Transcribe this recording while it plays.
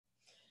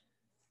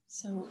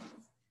So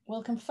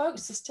welcome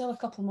folks, there's still a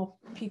couple more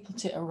people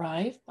to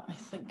arrive, but I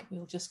think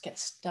we'll just get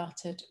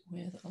started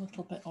with a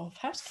little bit of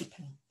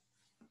housekeeping.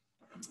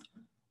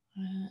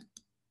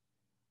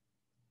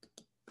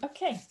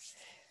 Okay,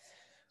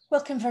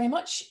 welcome very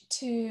much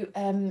to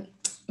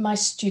my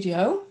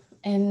studio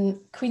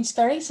in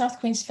Queensferry,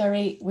 South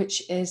Queensferry,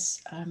 which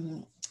is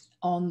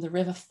on the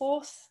River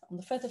Forth, on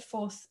the Firth of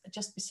Forth,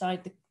 just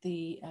beside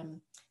the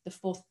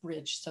Forth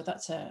Bridge. So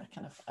that's a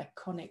kind of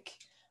iconic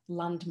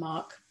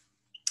landmark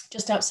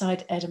just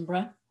outside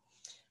Edinburgh.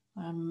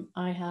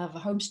 I have a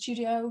home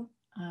studio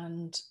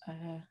and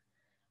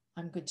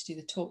I'm going to do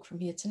the talk from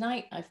here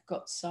tonight. I've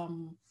got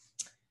some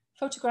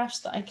photographs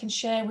that I can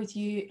share with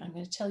you. I'm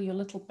going to tell you a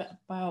little bit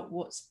about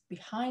what's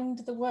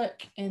behind the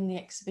work in the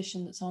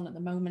exhibition that's on at the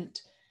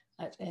moment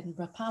at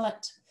Edinburgh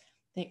Palette.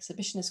 The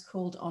exhibition is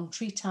called On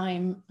Tree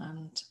Time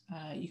and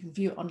you can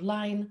view it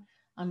online.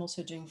 I'm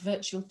also doing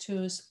virtual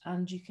tours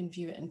and you can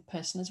view it in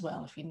person as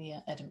well if you're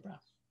near Edinburgh.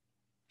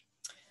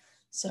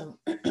 So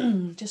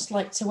just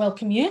like to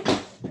welcome you.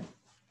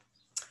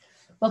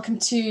 Welcome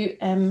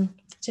to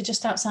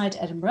just outside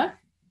Edinburgh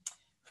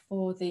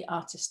for the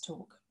artist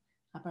talk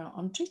about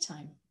On Tree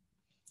Time.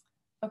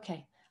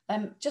 Okay,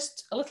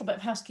 just a little bit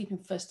of housekeeping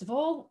first of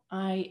all.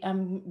 I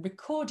am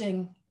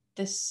recording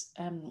this,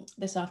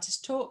 this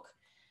artist talk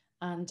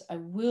and I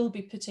will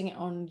be putting it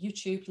on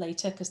YouTube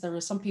later because there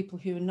are some people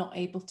who are not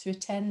able to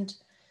attend.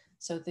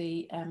 So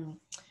the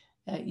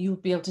you'll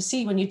be able to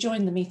see when you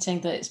join the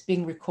meeting that it's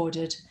being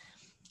recorded.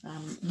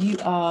 You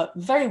are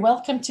very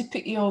welcome to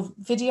put your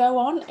video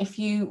on if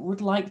you would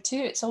like to.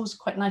 It's always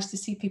quite nice to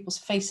see people's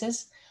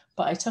faces,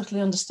 but I totally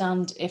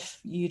understand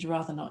if you'd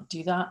rather not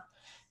do that,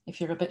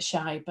 if you're a bit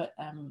shy, but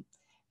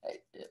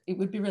it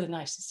would be really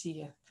nice to see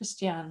you.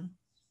 Christiane,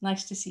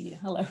 nice to see you.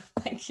 Hello,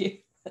 thank you.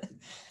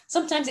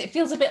 Sometimes it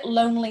feels a bit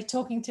lonely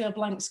talking to a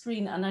blank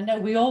screen, and I know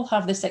we all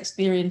have this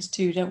experience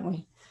too, don't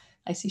we?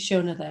 I see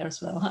Shona there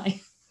as well,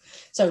 hi.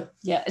 So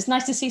yeah, it's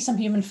nice to see some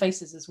human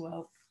faces as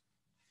well.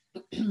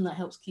 That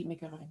helps keep me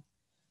going.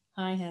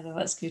 Hi Heather,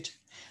 that's good.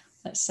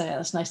 That's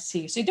nice to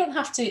see you. So you don't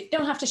have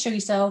to show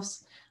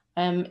yourselves.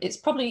 It's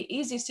probably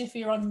easiest if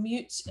you're on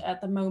mute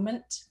at the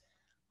moment.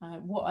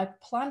 What I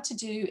plan to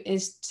do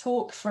is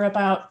talk for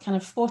about kind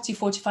of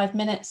 40-45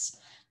 minutes,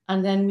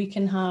 and then we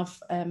can have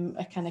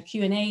a kind of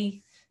Q&A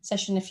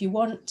session if you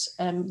want.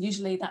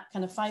 Usually that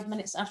kind of 5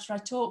 minutes after I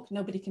talk,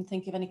 nobody can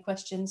think of any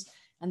questions,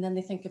 and then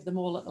they think of them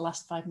all at the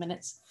last 5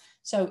 minutes.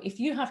 So if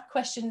you have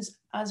questions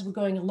as we're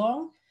going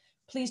along,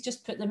 please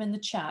just put them in the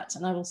chat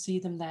and I will see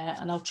them there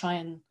and I'll try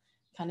and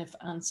kind of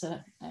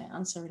answer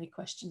any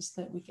questions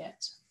that we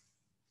get.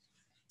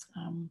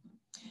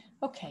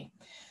 Okay,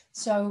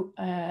 so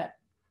I've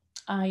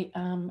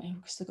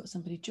still got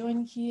somebody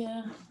joining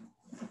here.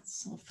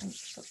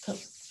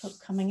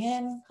 Folk coming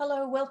in.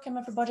 Hello, welcome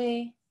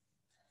everybody.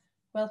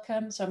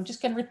 Welcome. So I'm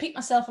just going to repeat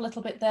myself a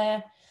little bit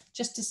there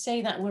just to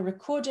say that we're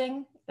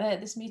recording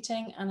this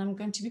meeting and I'm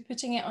going to be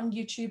putting it on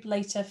YouTube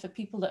later for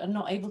people that are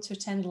not able to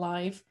attend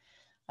live.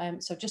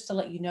 So just to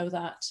let you know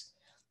that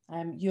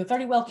you're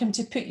very welcome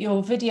to put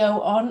your video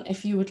on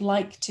if you would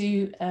like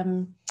to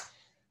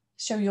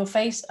show your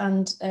face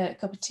and a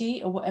cup of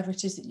tea or whatever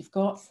it is that you've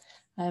got.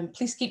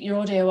 Please keep your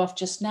audio off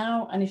just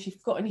now. And if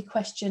you've got any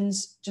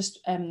questions,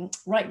 just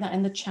write that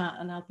in the chat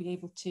and I'll be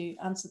able to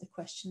answer the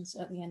questions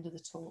at the end of the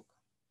talk.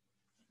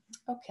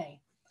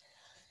 Okay,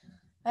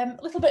 a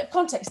little bit of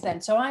context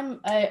then. So I'm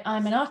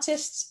an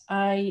artist.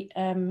 I've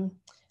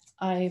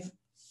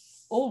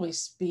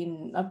always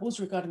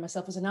regarded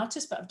myself as an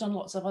artist, but I've done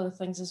lots of other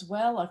things as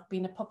well. I've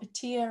been a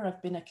puppeteer, I've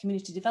been a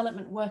community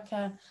development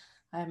worker,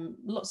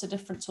 lots of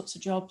different sorts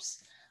of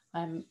jobs,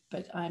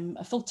 but I'm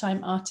a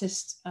full-time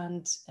artist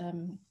and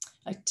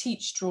I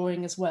teach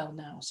drawing as well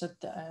now. So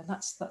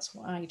that's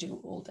what I do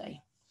all day.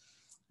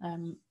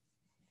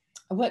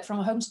 I work from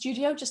a home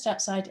studio just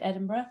outside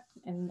Edinburgh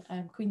in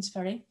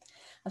Queensferry.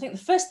 I think the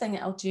first thing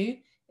I'll do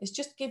is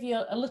just give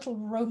you a little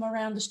roam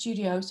around the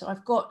studio. So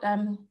I've got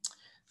a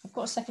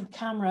second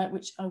camera,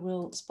 which I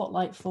will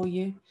spotlight for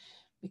you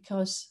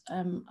because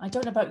I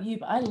don't know about you,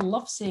 but I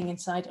love seeing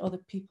inside other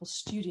people's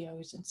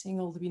studios and seeing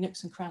all the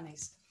nooks and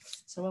crannies.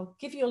 So I'll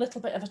give you a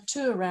little bit of a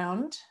tour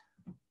around.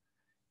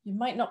 You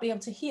might not be able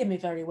to hear me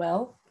very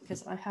well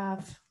because I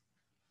have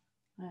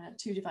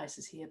two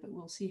devices here, but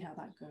we'll see how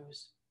that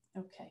goes.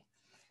 Okay,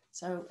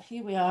 so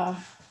here we are.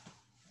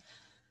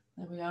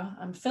 There we are.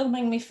 I'm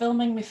filming me.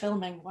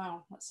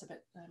 Wow, that's a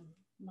bit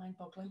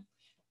mind-boggling.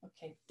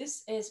 Okay,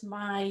 this is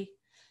my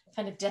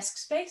kind of desk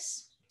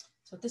space.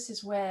 So this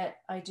is where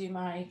I do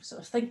my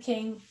sort of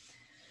thinking,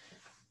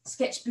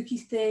 sketchbooky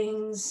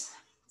things,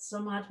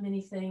 some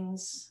admin-y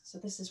things. So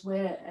this is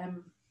where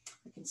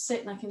I can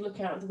sit and I can look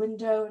out of the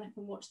window and I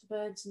can watch the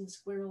birds and the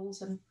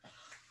squirrels and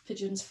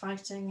pigeons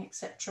fighting,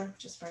 etc.,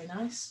 which is very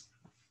nice.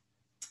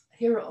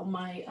 Here are all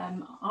my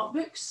art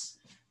books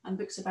and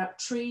books about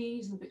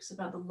trees and books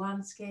about the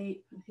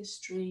landscape and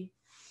history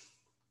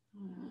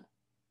and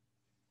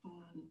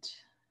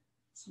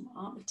some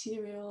art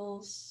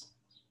materials.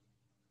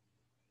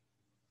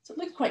 So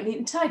it looks quite neat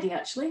and tidy,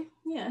 actually.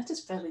 Yeah, it is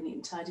fairly neat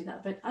and tidy,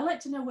 that bit. I like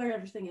to know where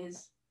everything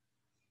is.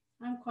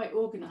 I'm quite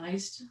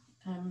organised.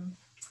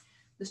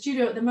 The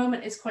studio at the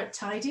moment is quite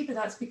tidy, but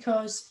that's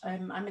because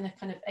I'm in a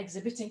kind of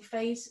exhibiting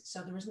phase,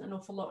 so there isn't an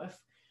awful lot of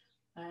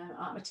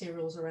art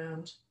materials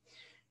around.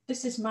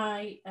 This is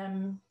my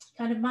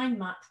kind of mind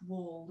map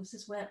wall. This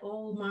is where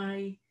all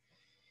my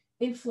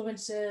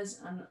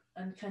influences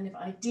and kind of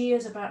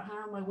ideas about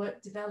how my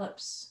work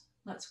develops,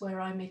 that's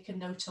where I make a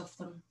note of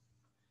them.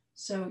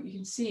 So you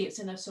can see it's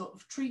in a sort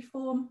of tree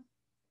form.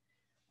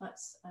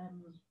 That's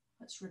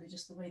really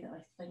just the way that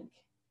I think.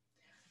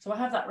 So I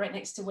have that right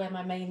next to where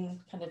my main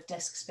kind of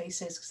desk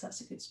space is, because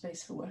that's a good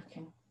space for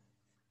working.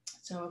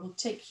 So I will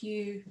take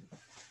you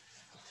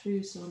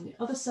through. So on the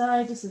other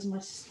side, this is my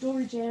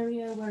storage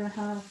area where I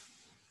have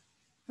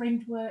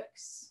framed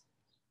works,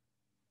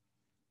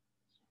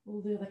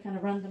 all the other kind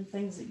of random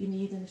things that you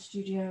need in a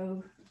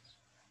studio,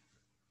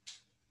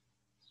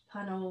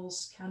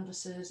 panels,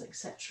 canvases,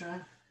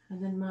 etc.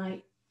 And then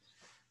my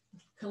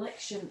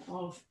collection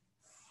of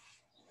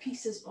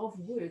pieces of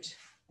wood,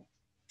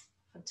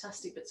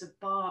 fantastic bits of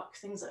bark,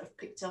 things that I've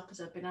picked up as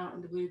I've been out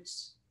in the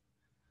woods.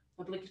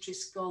 Obligatory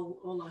skull,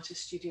 all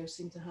artist studios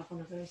seem to have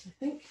one of those, I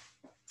think.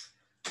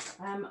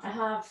 I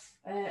have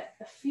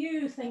a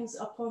few things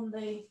up on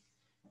the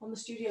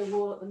studio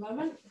wall at the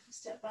moment. If I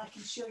step back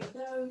and show you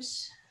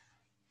those.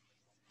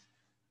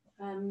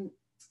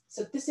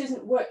 So this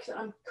isn't work that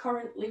I'm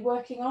currently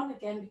working on,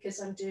 again,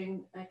 because I'm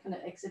doing kind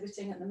of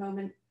exhibiting at the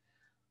moment.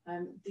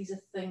 These are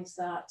things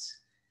that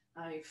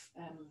I've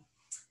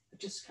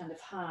just kind of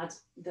had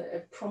that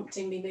are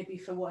prompting me maybe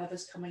for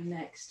whatever's coming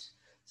next.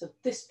 So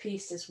this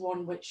piece is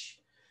one which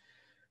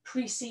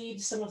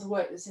precedes some of the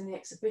work that's in the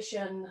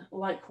exhibition.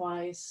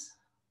 Likewise,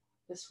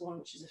 this one,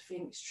 which is a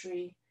phoenix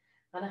tree.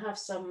 And I have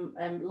some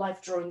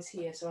life drawings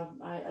here. So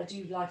I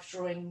do life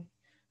drawing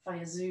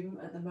via Zoom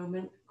at the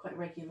moment quite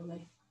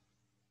regularly.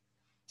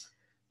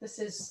 This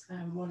is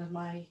one of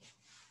my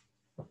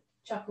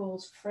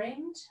charcoals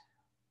framed,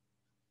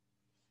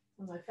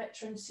 on my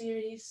veteran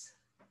series.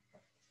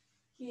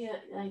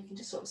 Here you can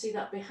just sort of see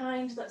that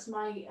behind. That's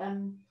my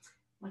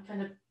my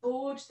kind of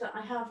board that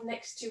I have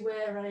next to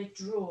where I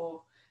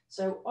draw.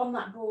 So on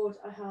that board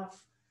I have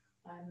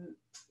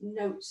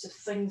notes of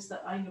things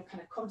that I know,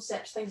 kind of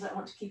concepts, things that I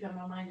want to keep in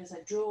my mind as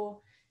I draw.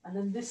 And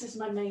then this is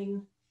my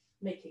main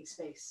making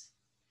space.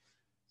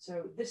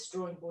 So this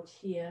drawing board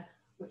here,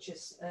 which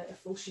is a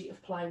full sheet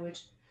of plywood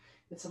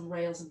with some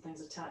rails and things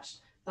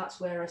attached,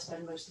 that's where I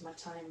spend most of my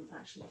time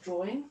actually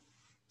drawing.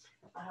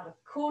 I have a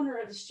corner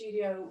of the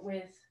studio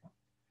with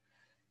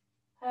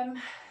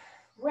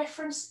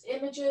reference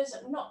images,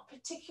 not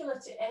particular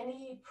to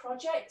any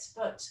project,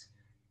 but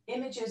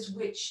images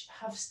which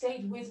have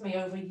stayed with me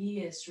over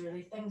years,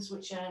 really, things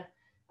which are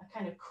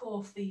kind of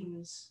core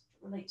themes,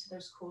 relate to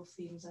those core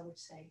themes, I would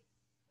say.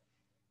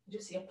 You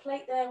just see a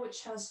plate there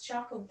which has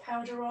charcoal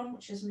powder on,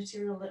 which is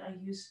material that I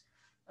use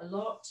a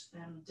lot.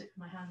 Dip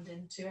my hand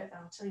into it.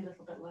 I'll tell you a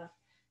little bit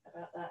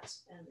about that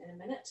in a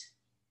minute.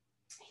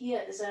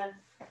 Here is a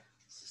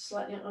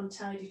slightly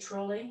untidy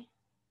trolley.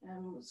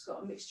 It's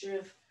got a mixture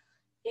of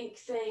ink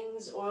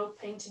things, oil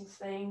painting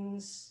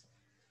things,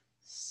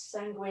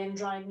 sanguine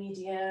dry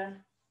media.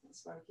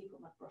 That's where I keep all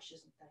my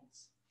brushes and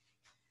things.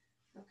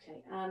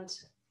 Okay, and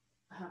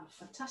I have a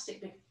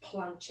fantastic big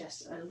plant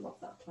chest. I love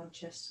that plant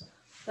chest.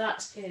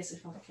 That is,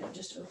 if I can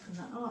just open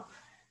that up.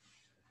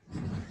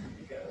 There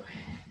we go.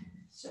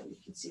 So you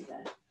can see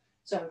there.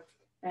 So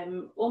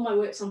all my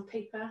work's on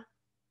paper.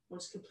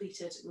 Once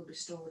completed, it will be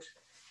stored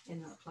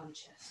in that plant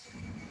chest.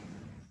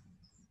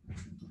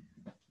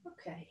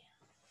 Okay.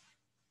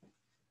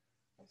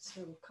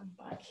 So we'll come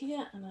back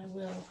here and I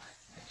will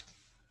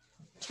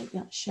take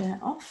that share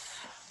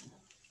off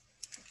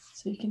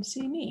so you can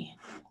see me.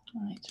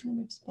 Right,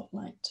 remove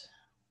spotlight.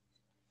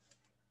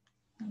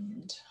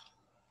 And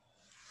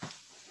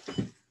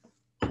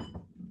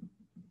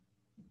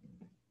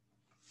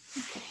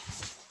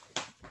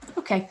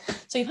okay,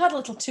 so you've had a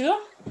little tour.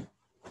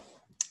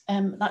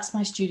 That's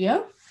my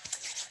studio.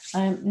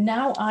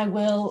 Now I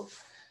will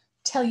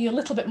tell you a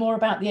little bit more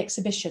about the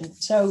exhibition.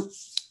 So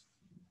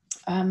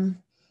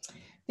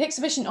the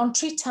exhibition on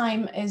Tree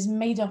Time is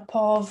made up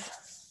of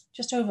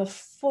just over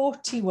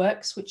 40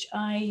 works, which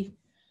I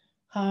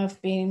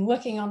have been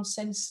working on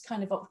since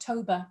kind of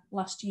October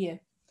last year.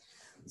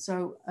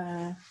 So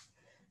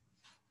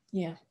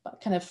yeah,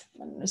 kind of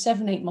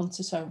 7-8 months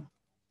or so.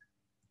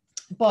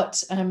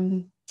 But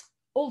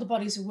all the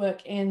bodies of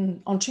work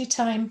on Tree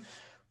Time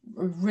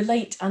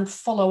relate and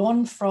follow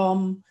on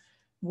from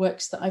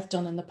works that I've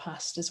done in the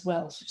past as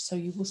well. So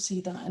you will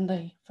see that in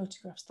the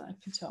photographs that I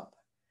put up.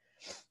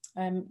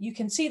 You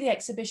can see the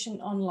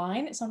exhibition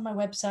online. It's on my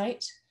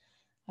website,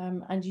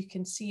 and you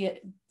can see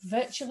it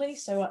virtually.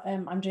 So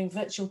I'm doing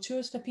virtual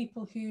tours for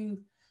people who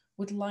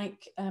would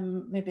like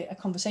maybe a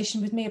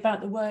conversation with me about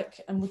the work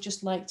and would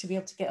just like to be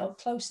able to get up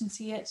close and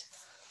see it.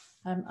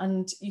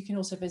 And you can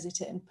also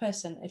visit it in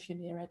person if you're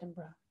near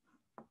Edinburgh.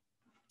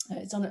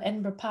 It's on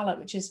Edinburgh Pallet,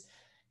 which is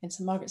in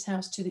St Margaret's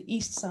House to the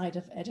east side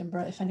of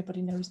Edinburgh, if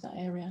anybody knows that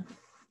area.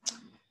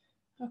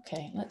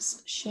 Okay,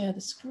 let's share the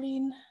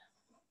screen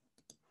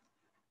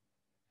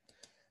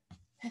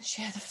and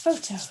share the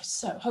photos.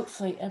 So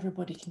hopefully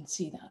everybody can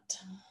see that.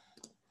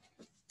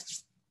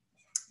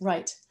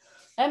 Right.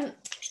 I'm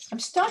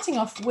starting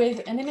off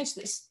with an image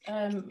that's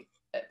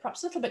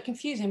perhaps a little bit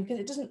confusing because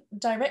it doesn't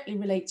directly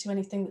relate to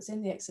anything that's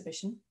in the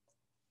exhibition.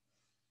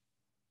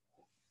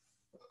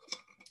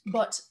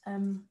 But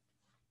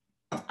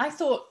I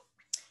thought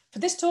for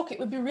this talk, it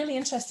would be really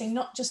interesting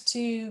not just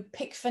to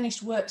pick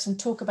finished works and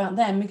talk about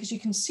them, because you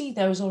can see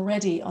those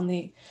already on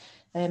the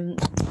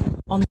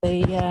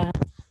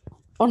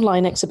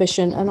online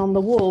exhibition and on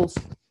the walls.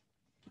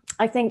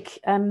 I think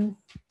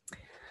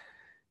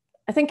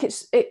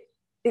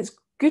it's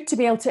good to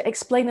be able to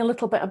explain a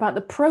little bit about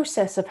the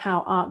process of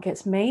how art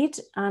gets made,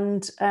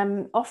 and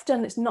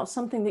often it's not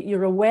something that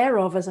you're aware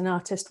of as an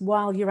artist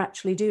while you're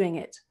actually doing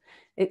it.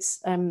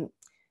 It's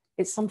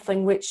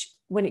something which,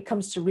 when it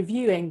comes to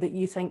reviewing, that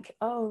you think,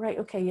 oh, right,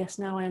 okay, yes,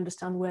 now I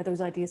understand where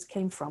those ideas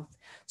came from.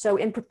 So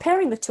in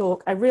preparing the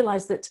talk, I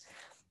realized that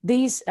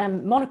these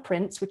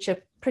monoprints, which are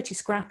pretty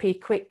scrappy,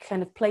 quick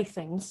kind of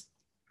playthings,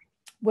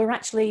 were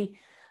actually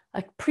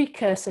a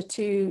precursor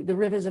to the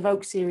Rivers of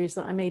Oak series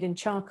that I made in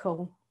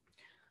charcoal.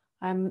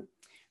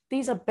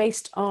 These are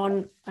based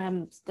on,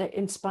 they're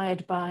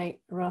inspired by,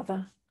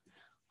 rather,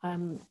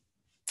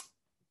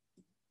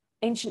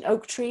 ancient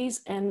oak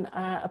trees in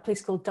a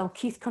place called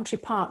Dalkeith Country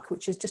Park,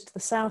 which is just to the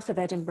south of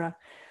Edinburgh.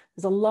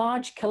 There's a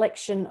large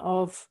collection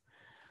of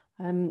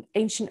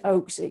ancient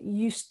oaks. It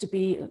used to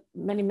be,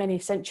 many, many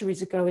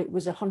centuries ago, it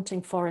was a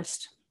hunting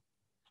forest.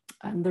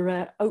 And there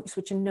are oaks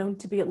which are known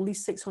to be at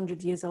least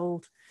 600 years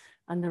old,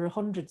 and there are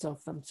hundreds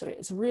of them. So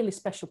it's a really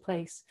special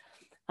place.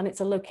 And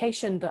it's a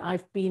location that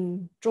I've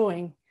been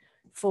drawing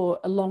for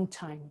a long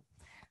time.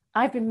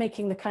 I've been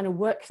making the kind of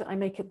work that I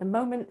make at the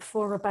moment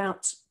for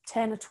about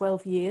 10 or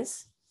 12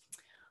 years.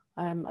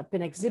 I've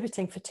been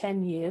exhibiting for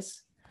 10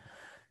 years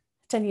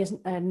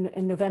in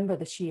November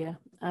this year.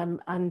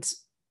 And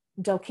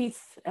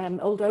Dalkeith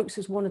Old Oaks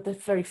was one of the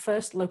very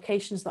first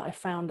locations that I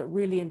found that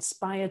really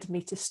inspired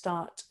me to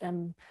start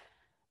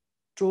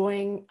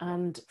drawing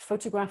and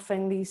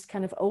photographing these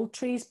kind of old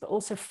trees, but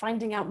also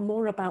finding out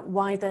more about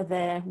why they're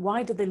there.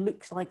 Why do they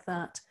look like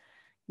that?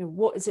 You know,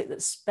 what is it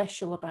that's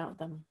special about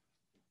them?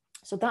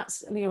 So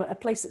that's, you know, a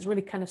place that's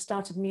really kind of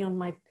started me on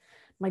my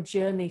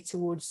journey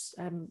towards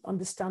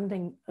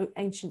understanding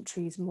ancient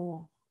trees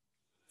more.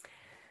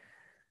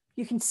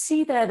 You can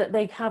see there that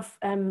they have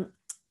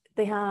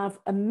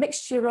a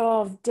mixture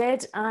of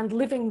dead and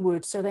living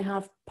wood. So they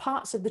have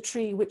parts of the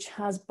tree which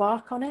has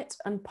bark on it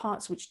and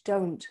parts which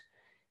don't.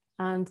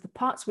 And the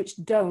parts which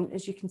don't,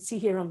 as you can see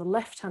here on the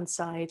left-hand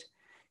side,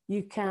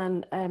 you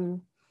can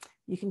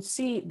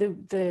see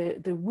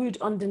the wood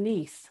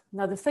underneath.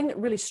 Now, the thing that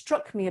really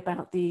struck me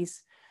about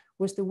these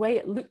was the way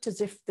it looked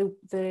as if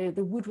the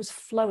wood was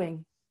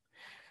flowing.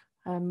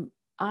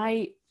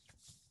 I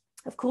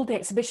have called the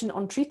exhibition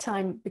On Tree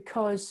Time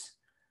because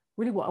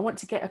really what I want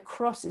to get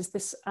across is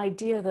this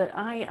idea that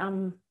I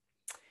am,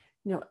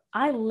 you know,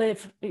 I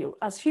live, you know,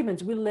 as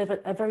humans, we live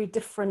at a very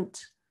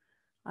different,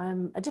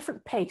 a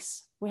different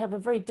pace. We have a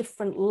very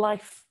different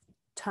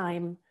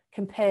lifetime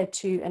compared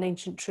to an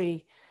ancient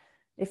tree.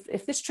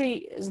 If this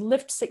tree has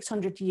lived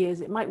 600 years,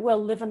 it might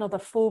well live another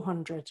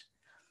 400.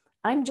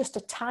 I'm just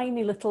a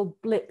tiny little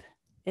blip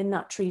in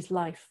that tree's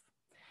life.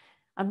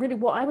 And really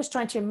what I was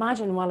trying to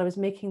imagine while I was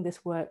making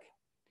this work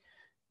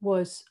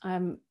was,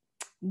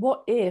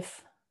 what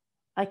if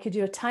I could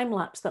do a time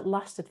lapse that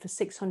lasted for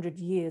 600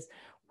 years?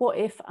 What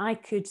if I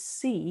could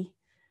see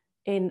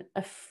in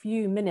a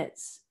few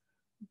minutes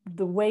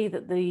the way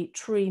that the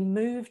tree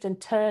moved and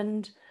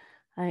turned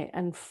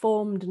and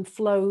formed and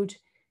flowed,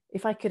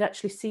 if I could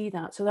actually see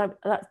that? So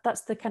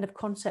that's the kind of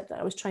concept that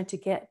I was trying to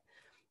get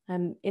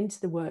into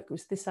the work,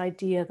 was this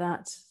idea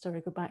that,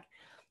 sorry, go back,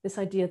 this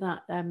idea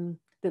that,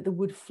 that the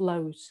wood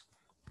flows.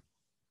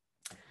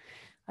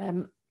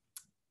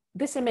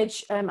 This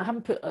image, I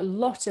haven't put a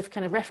lot of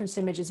kind of reference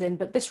images in,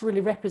 but this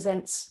really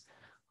represents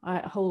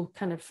a whole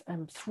kind of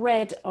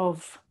thread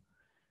of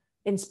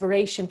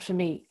inspiration for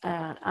me.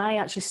 I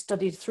actually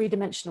studied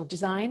three-dimensional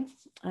design.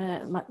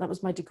 That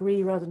was my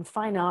degree rather than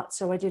fine art.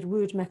 So I did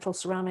wood, metal,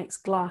 ceramics,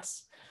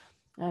 glass,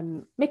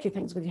 making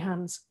things with your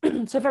hands.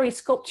 So a very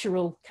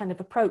sculptural kind of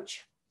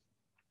approach.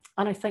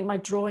 And I think my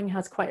drawing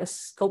has quite a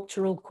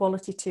sculptural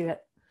quality to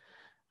it.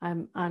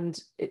 And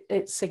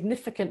it's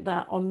significant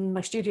that on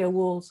my studio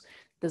walls,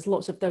 there's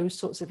lots of those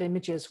sorts of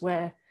images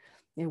where,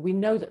 you know, we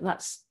know that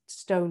that's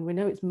stone, we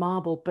know it's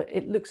marble, but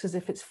it looks as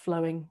if it's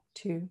flowing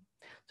too.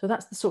 So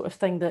that's the sort of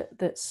thing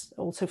that's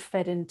also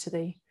fed into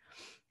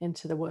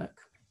the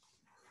work.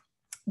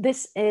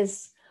 This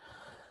is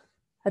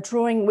a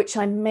drawing which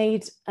I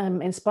made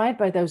inspired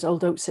by those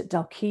old oaks at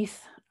Dalkeith.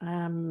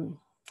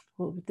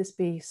 What would this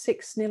be?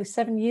 Nearly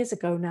 7 years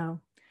ago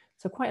now.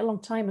 So quite a long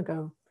time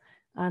ago.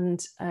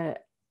 And I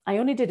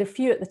only did a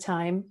few at the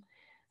time.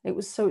 It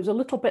was a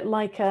little bit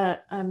like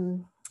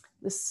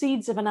the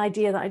seeds of an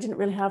idea that I didn't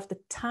really have the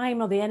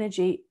time or the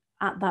energy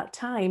at that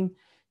time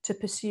to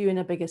pursue in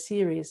a bigger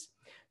series.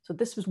 So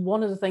this was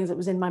one of the things that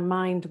was in my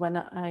mind when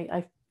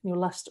I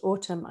last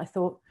autumn, I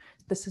thought,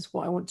 this is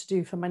what I want to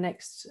do for my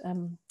next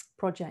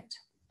project.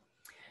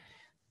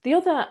 The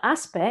other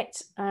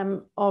aspect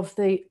of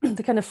the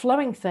kind of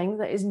flowing thing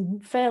that is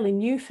fairly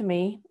new for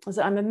me is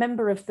that I'm a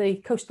member of the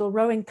Coastal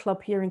Rowing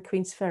Club here in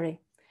Queensferry.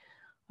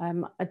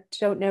 I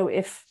don't know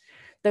if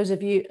those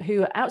of you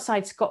who are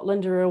outside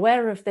Scotland are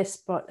aware of this,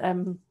 but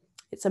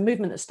it's a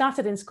movement that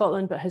started in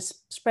Scotland but has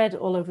spread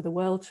all over the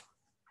world.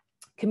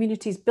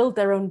 Communities build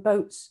their own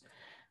boats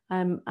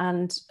and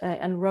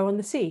row on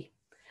the sea.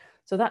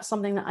 So that's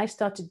something that I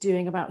started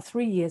doing about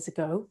 3 years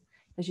ago.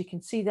 As you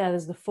can see there,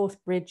 there's the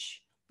fourth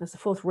bridge, there's the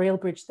fourth rail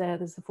bridge there,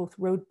 there's the fourth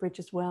road bridge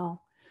as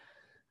well.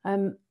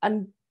 And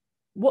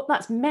what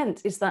that's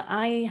meant is that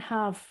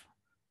I've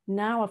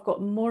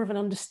got more of an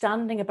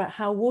understanding about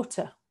how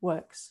water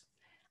works.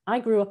 I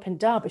grew up in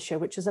Derbyshire,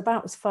 which is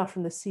about as far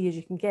from the sea as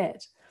you can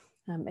get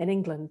in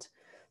England.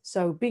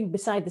 So being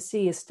beside the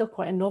sea is still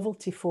quite a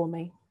novelty for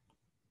me.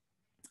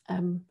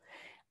 And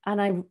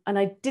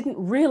I didn't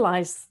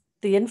realize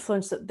the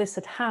influence that this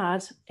had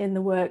had in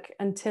the work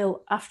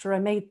until after I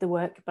made the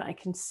work, but I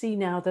can see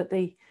now that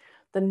the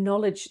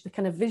knowledge, the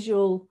kind of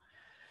visual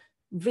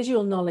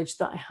knowledge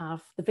that I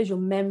have, the visual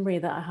memory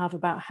that I have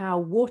about how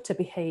water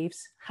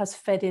behaves has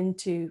fed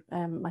into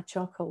my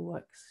charcoal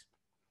works.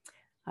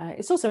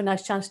 It's also a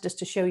nice chance just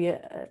to show you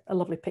a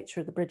lovely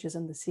picture of the bridges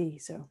and the sea,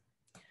 so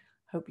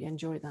hope you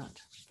enjoy that.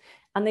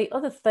 And the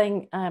other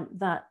thing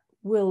that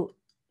will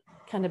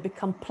kind of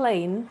become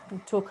plain,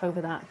 and talk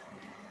over that,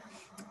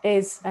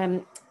 is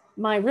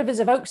my Rivers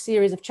of Oak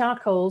series of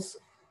charcoals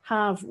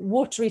have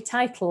watery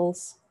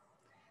titles,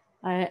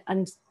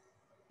 and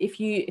if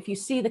you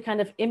see the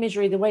kind of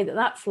imagery, the way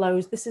that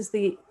flows, these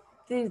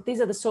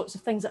are the sorts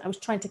of things that I was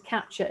trying to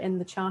capture in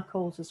the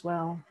charcoals as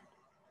well.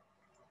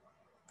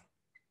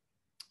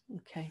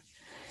 Okay.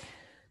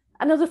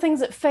 And other things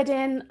that fed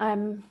in,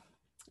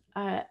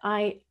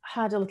 I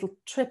had a little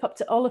trip up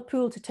to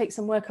Ullapool to take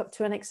some work up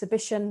to an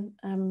exhibition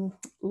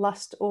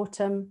last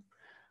autumn,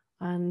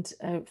 and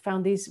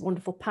found these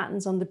wonderful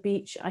patterns on the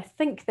beach. I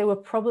think they were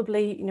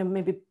probably,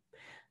 maybe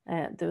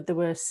there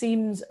were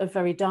seams of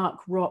very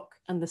dark rock,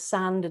 and the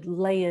sand had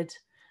layered,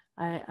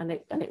 and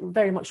it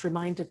very much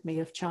reminded me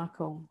of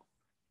charcoal.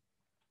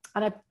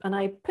 And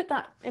I put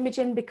that image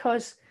in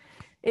because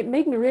it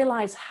made me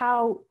realize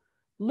how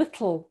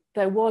little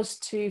there was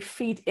to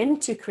feed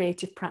into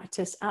creative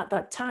practice at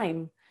that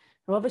time.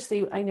 Now,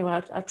 obviously, I know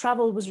our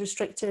travel was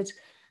restricted,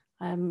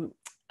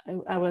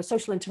 our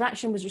social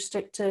interaction was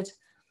restricted.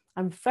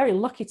 I'm very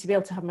lucky to be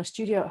able to have my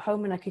studio at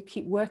home and I could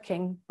keep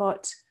working,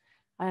 but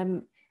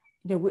I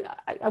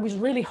was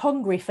really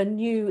hungry for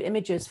new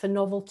images, for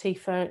novelty,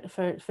 for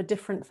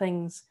different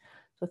things.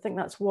 So I think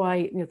that's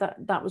why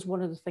that was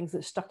one of the things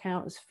that stuck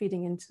out as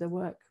feeding into the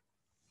work.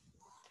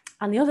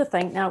 And the other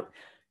thing, now,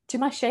 to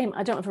my shame,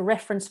 I don't have a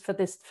reference for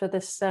this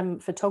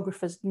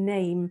photographer's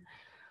name,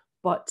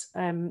 but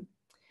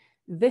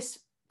this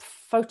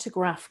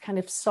photograph kind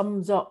of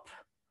sums up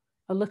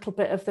a little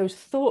bit of those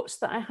thoughts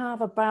that I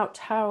have about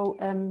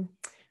how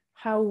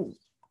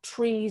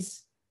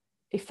trees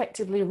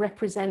effectively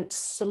represent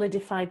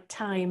solidified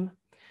time.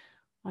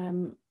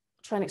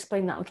 Try and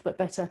explain that a little bit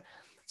better.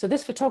 So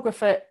this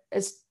photographer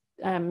has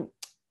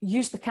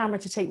used the camera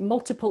to take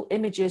multiple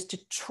images to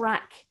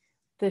track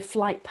the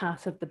flight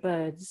path of the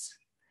birds.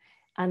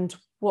 And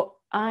what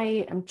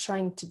I am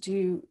trying to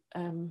do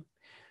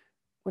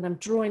when I'm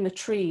drawing the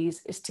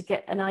trees is to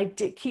get an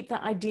idea, keep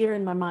that idea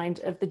in my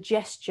mind of the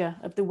gesture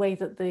of the way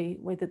that the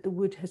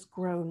wood has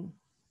grown.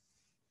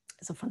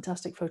 It's a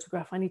fantastic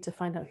photograph. I need to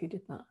find out who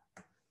did that.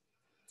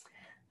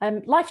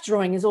 Life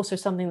drawing is also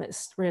something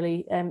that's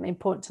really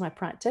important to my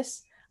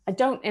practice. I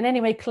don't in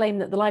any way claim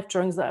that the life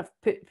drawings that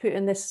I've put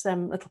in this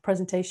little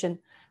presentation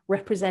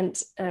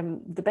represent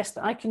the best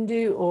that I can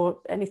do or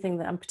anything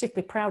that I'm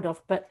particularly proud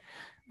of, but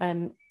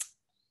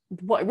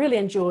what I really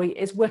enjoy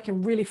is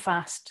working really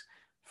fast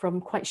from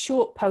quite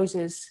short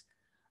poses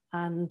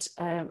and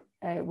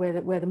where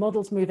the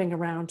model's moving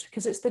around,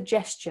 because it's the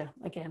gesture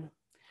again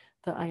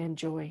that I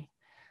enjoy.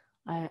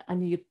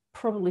 And you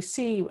probably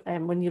see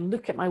when you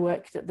look at my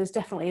work that there's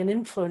definitely an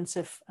influence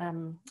of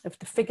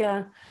the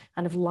figure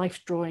and of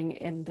life drawing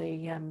in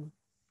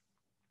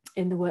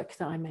the work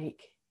that I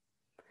make.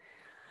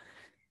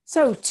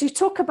 So to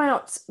talk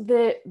about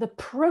the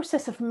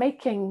process of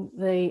making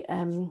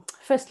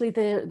firstly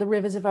the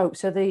Rivers of Oak.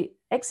 So the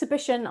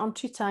exhibition on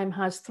Tree Time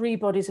has 3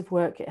 bodies of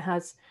work. It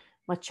has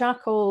my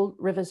charcoal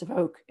Rivers of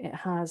Oak. It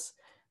has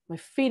my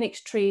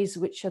phoenix trees,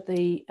 which are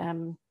the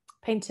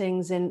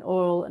paintings in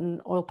oil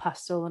and oil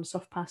pastel and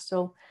soft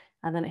pastel.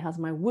 And then it has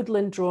my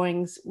woodland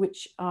drawings,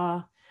 which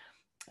are,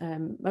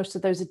 most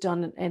of those are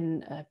done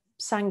in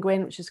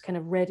sanguine, which is kind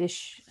of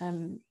reddish,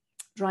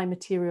 dry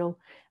material,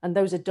 and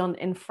those are done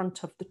in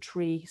front of the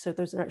tree. So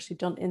those are actually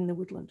done in the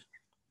woodland.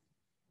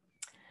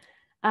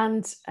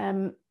 And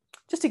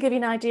just to give you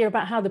an idea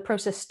about how the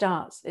process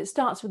starts, it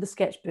starts with a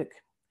sketchbook.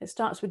 It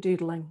starts with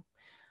doodling,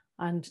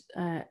 and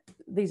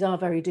these are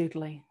very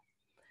doodly.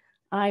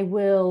 I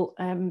will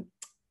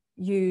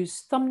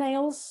use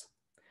thumbnails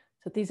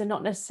So these are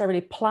not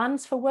necessarily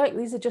plans for work.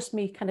 These are just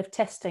me kind of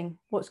testing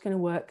what's going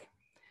to work.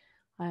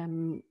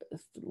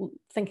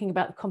 Thinking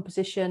about the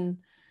composition,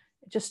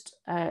 just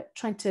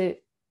trying to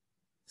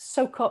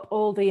soak up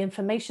all the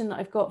information that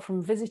I've got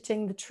from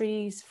visiting the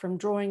trees, from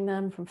drawing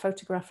them, from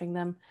photographing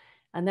them,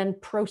 and then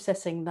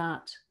processing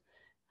that.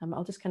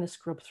 I'll just kind of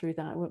scrub through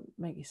that. I won't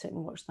make you sit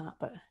and watch that,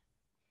 but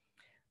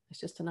it's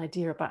just an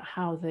idea about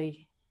how those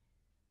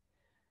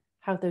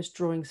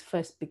drawings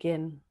first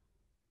begin.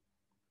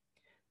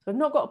 So I've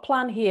not got a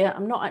plan here.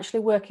 I'm not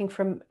actually working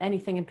from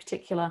anything in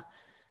particular.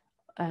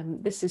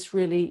 This is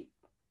really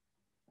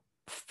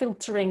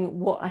filtering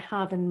what I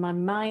have in my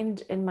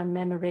mind, in my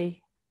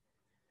memory,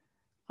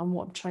 and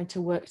what I'm trying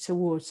to work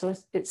towards. So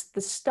it's the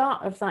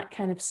start of that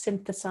kind of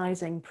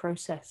synthesizing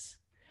process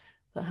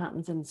that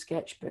happens in the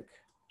sketchbook.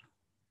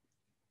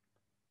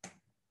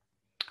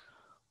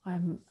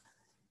 And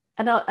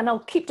I'll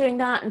keep doing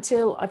that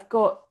until I've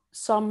got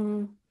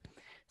some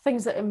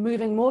things that are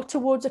moving more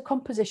towards a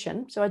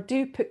composition. So I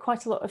do put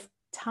quite a lot of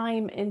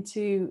time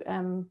into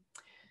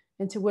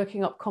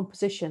working up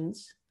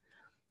compositions,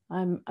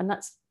 and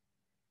that's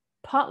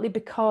partly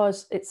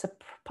because it's a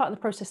part of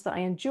the process that I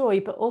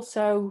enjoy, but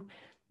also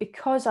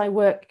because I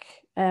work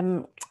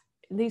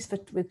these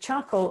with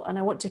charcoal, and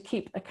I want to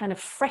keep a kind of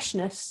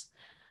freshness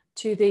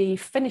to the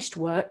finished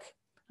work.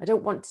 I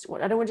don't want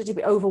it to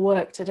be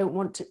overworked. I don't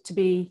want it to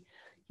be,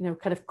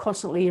 kind of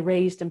constantly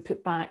erased and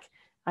put back.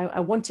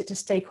 I want it to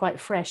stay quite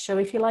fresh. So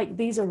if you like,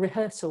 these are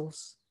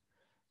rehearsals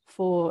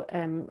for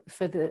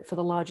the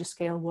larger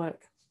scale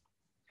work.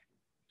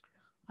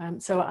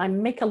 So I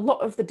make a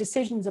lot of the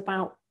decisions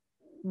about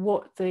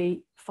what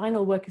the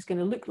final work is going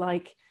to look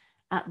like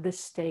at this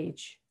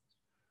stage.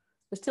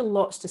 There's still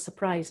lots to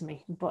surprise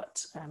me,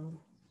 but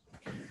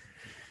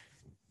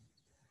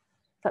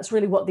that's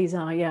really what these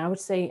are. Yeah, I would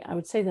say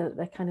that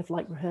they're kind of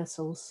like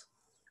rehearsals.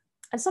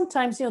 And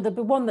sometimes, there'll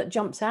be one that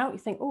jumps out. You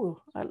think,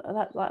 oh,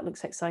 that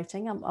looks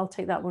exciting. I'll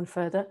take that one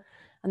further.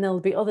 And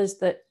there'll be others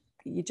that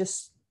you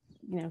just,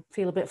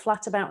 feel a bit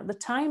flat about at the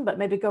time, but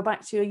maybe go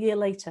back to a year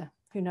later.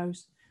 Who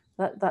knows?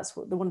 That's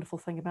what the wonderful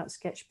thing about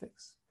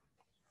sketchbooks.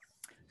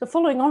 So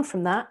following on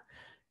from that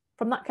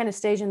kind of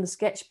stage in the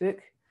sketchbook,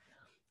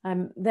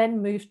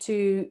 then move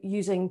to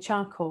using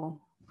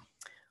charcoal.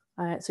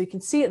 So you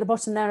can see at the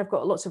bottom there, I've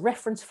got lots of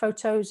reference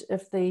photos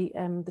of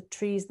the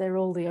trees. They're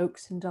all the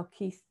oaks in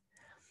Dalkeith.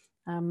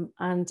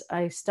 And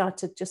I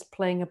started just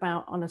playing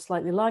about on a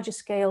slightly larger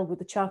scale with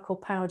the charcoal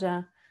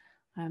powder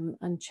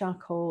and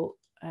charcoal,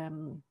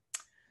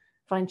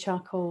 fine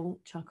charcoal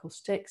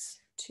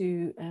sticks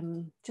to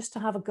just to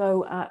have a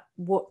go at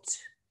what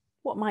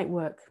might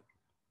work.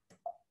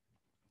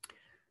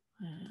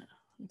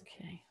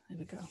 Okay, there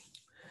we go.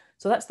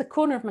 So that's the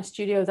corner of my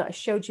studio that I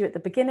showed you at the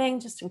beginning,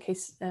 just in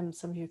case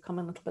some of you come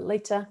in a little bit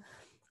later.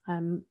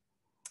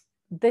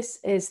 This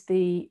is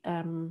the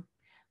kind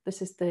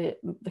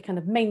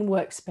of main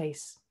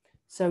workspace.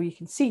 So you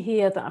can see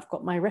here that I've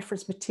got my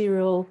reference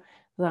material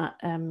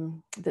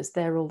that's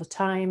there all the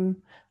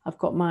time. I've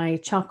got my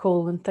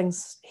charcoal and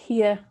things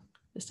here,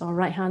 just on my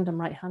right hand. I'm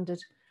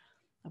right-handed.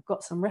 I've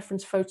got some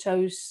reference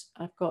photos.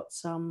 I've got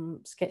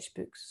some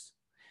sketchbooks,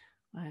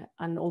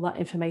 and all that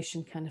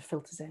information kind of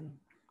filters in.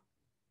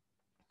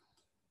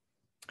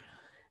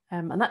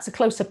 And that's a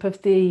close-up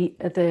of the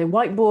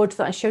whiteboard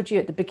that I showed you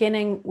at the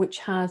beginning, which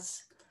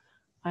has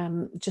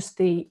just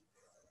the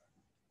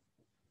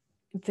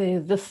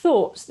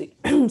thoughts,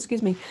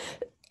 excuse me,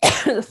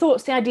 the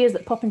thoughts, the ideas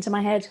that pop into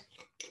my head,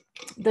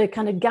 the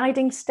kind of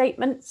guiding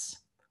statements.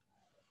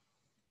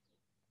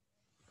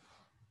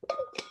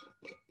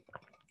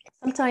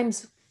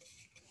 Sometimes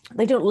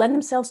they don't lend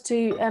themselves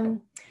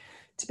to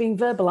being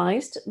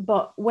verbalized,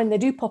 but when they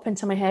do pop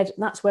into my head,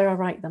 that's where I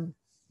write them.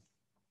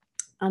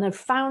 And I've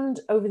found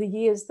over the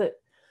years that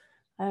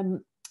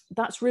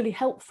that's really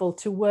helpful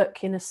to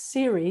work in a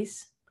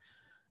series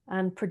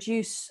and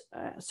produce.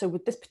 So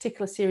with this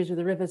particular series with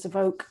the Rivers of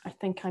Oak, I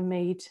think I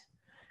made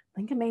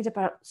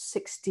about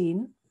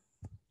 16.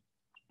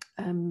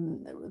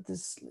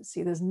 Let's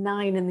see, there's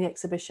 9 in the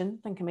exhibition.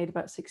 I think I made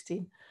about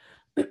 16.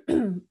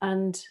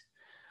 And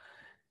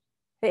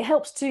it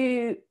helps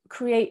to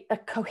create a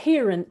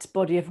coherent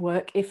body of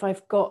work if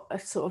I've got a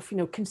sort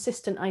of,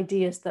 consistent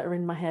ideas that are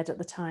in my head at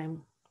the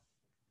time.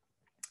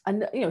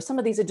 And, some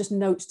of these are just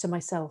notes to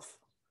myself.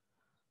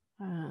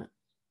 Okay,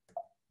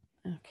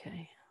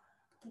 there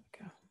we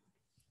go.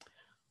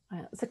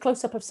 It's a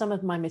close-up of some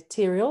of my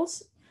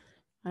materials.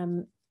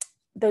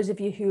 Those of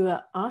you who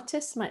are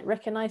artists might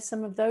recognize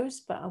some of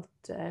those, but I'll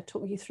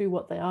talk you through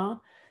what they are.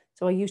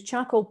 So I use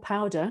charcoal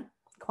powder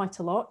quite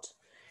a lot.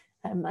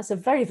 That's a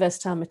very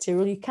versatile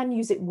material. You can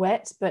use it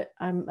wet, but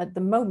at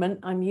the moment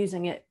I'm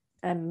using it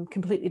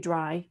completely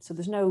dry. So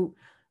there's no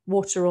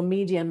water or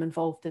medium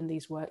involved in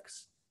these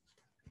works.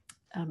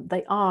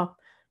 They are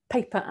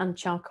paper and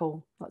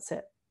charcoal, that's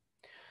it.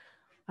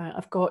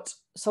 I've got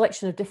a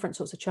selection of different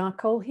sorts of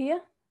charcoal here.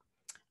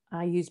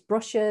 I use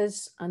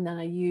brushes, and then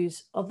I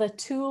use other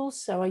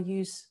tools. So I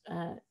use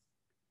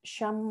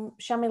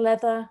chamois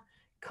leather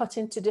cut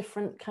into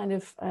different kind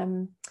of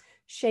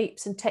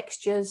shapes and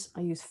textures.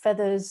 I use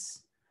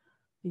feathers,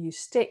 I use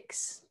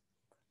sticks,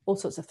 all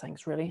sorts of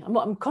things really.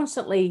 I'm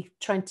constantly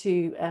trying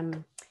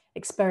to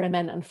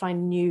experiment and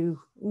find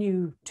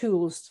new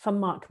tools for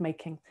mark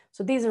making.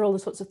 So these are all the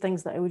sorts of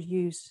things that I would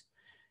use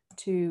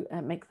to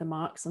make the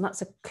marks. And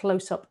that's a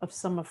close-up of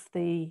some of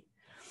the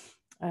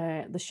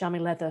chamois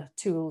leather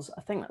tools.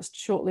 I think that's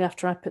shortly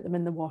after I put them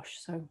in the wash,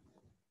 so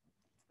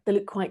they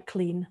look quite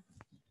clean.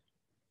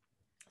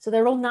 So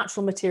they're all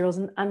natural materials,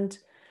 and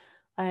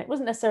it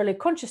wasn't necessarily a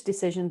conscious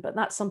decision, but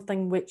that's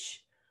something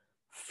which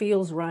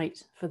feels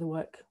right for the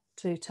work,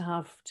 to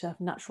have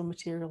natural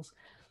materials.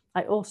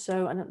 I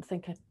also, I don't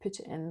think I put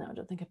it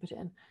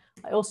in.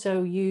 I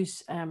also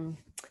use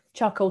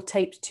charcoal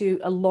taped to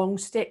a long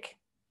stick,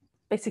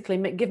 basically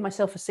give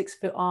myself a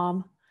 6-foot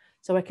arm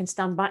so I can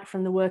stand back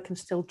from the work and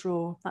still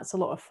draw. That's a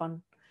lot of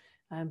fun,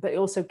 but it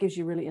also gives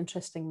you really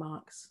interesting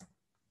marks.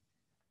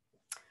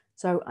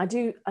 So I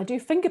do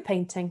finger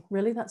painting,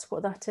 really. That's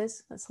what that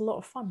is. That's a lot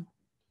of fun.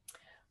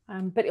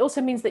 But it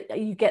also means that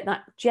you get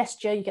that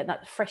gesture, you get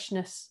that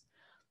freshness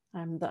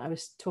that I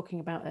was talking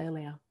about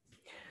earlier.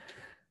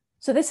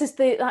 So this is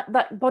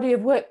that body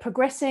of work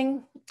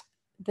progressing.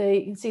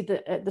 You can see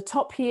that at the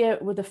top here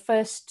were the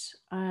first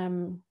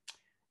kind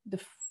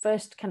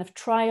of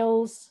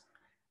trials,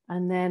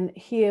 and then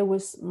here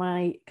was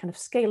my kind of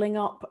scaling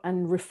up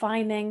and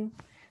refining.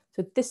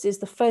 So this is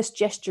the first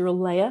gestural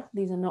layer.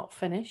 These are not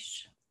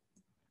finished.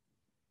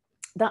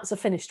 That's a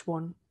finished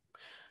one.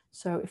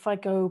 So if I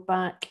go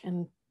back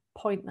and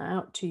point that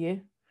out to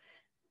you,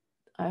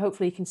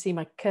 hopefully you can see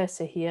my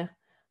cursor here.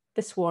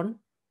 This one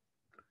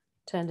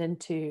turned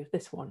into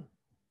this one.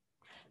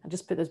 I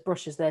just put those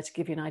brushes there to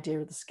give you an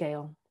idea of the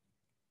scale.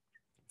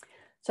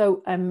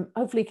 So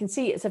hopefully you can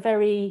see it's a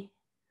very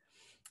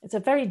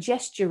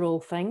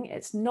gestural thing.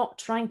 It's not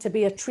trying to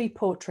be a tree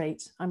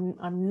portrait.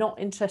 I'm not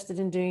interested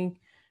in doing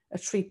a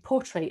tree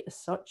portrait as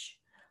such.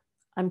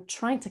 I'm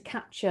trying to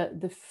capture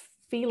the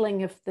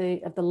feeling of the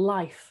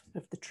life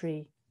of the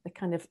tree, the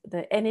kind of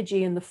the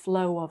energy and the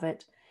flow of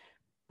it.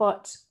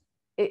 But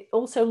it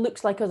also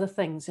looks like other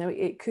things. You know,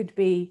 it could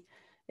be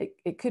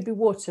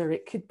water,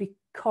 it could be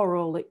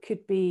coral, it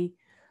could be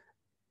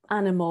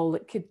animal,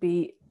 it could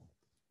be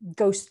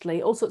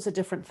ghostly, all sorts of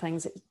different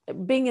things.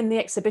 Being in the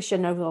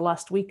exhibition over the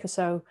last week or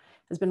so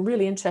has been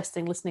really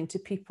interesting, listening to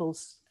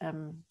people's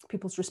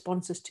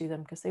responses to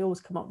them, because they always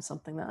come up with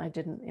something that I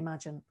didn't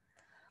imagine.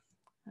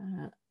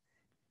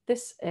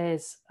 This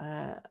is,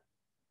 I'll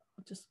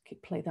just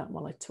play that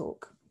while I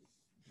talk,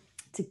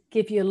 to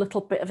give you a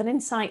little bit of an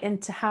insight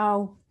into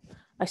how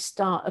I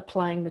start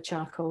applying the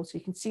charcoal. So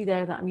you can see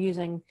there that I'm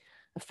using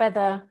a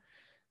feather,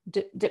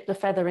 dip the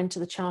feather into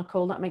the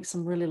charcoal. That makes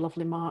some really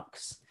lovely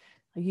marks.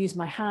 I use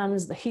my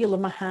hands, the heel of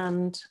my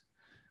hand.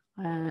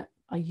 I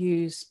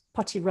use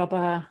putty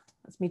rubber.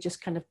 That's me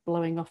just kind of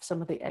blowing off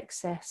some of the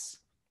excess.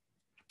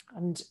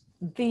 And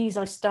these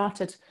I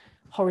started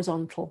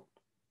horizontal.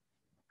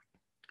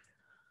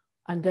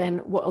 And then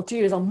what I'll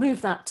do is I'll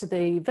move that to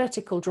the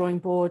vertical drawing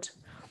board,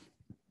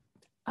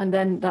 and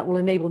then that will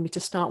enable me to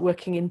start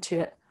working into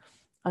it.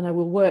 And I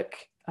will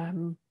work,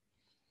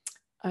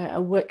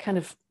 I'll work kind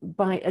of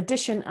by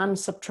addition and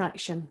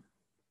subtraction.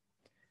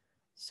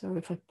 So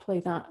if I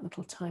play that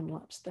little time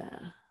lapse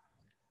there,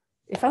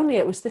 if only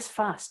it was this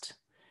fast.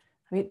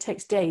 I mean, it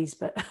takes days,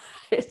 but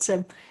it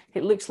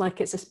looks like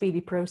it's a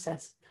speedy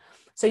process.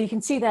 So you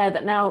can see there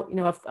that now, you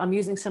know, I'm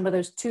using some of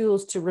those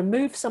tools to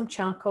remove some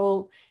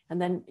charcoal,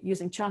 and then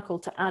using charcoal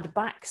to add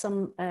back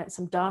some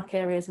dark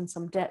areas and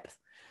some depth.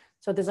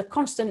 So there's a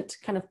constant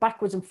kind of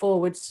backwards and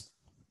forwards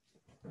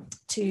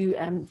to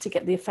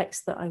get the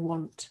effects that I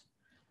want.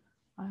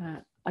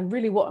 And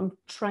really what I'm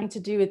trying to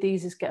do with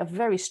these is get a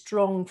very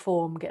strong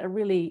form, get a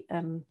really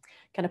kind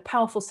of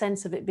powerful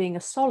sense of it being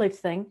a solid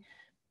thing,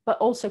 but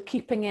also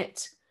keeping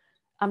it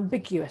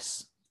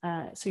ambiguous.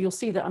 So you'll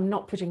see that I'm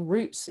not putting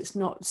roots. It's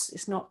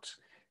not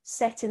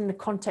set in the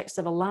context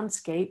of a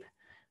landscape.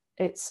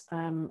 It's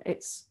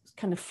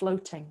kind of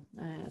floating.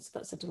 So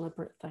that's a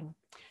deliberate thing,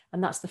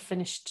 and that's the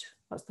finished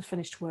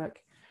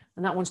work.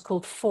 And that one's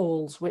called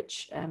Falls,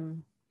 which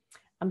I'm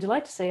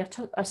delighted to say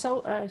I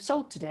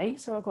sold today.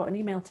 So I got an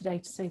email today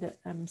to say that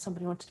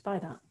somebody wanted to buy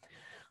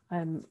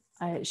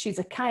that. She's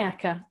a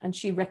kayaker, and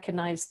she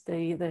recognised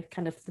the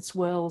kind of the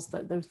swirls,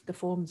 the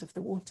forms of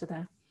the water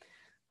there.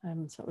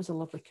 So it was a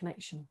lovely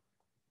connection.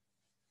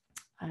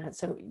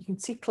 So you can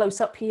see close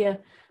up here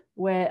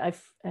where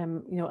I've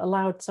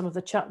allowed some of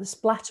the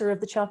splatter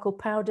of the charcoal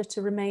powder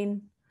to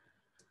remain,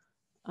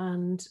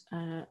 and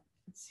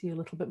let's see a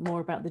little bit more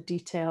about the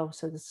detail.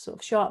 So there's sort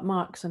of sharp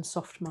marks and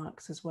soft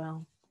marks as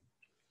well.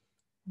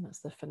 And that's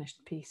the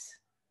finished piece.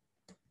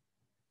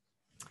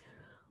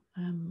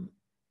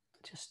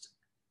 Just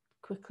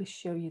quickly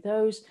show you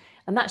those.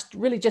 And that's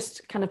really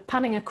just kind of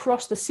panning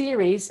across the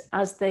series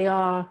as they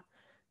are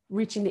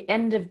reaching the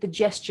end of the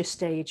gesture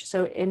stage.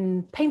 So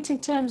in painting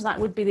terms, that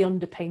would be the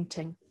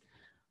underpainting.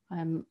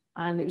 And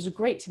it was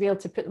great to be able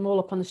to put them all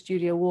up on the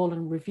studio wall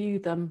and review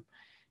them,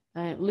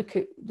 look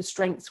at the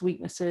strengths,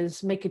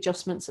 weaknesses, make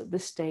adjustments at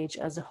this stage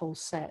as a whole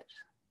set.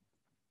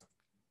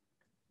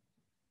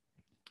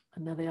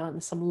 And there they are, and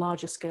there's some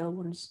larger scale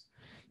ones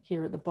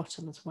here at the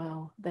bottom as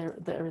well.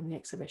 That are in the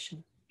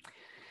exhibition.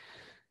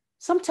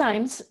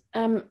 Sometimes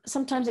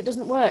it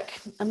doesn't work,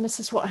 and this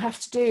is what I have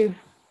to do.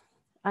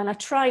 And I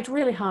tried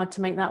really hard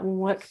to make that one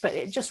work, but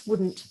it just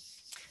wouldn't.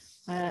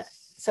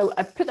 So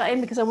I put that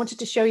in because I wanted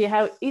to show you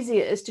how easy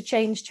it is to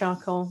change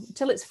charcoal.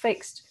 Until it's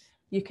fixed,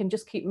 you can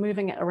just keep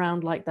moving it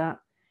around like that.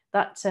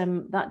 That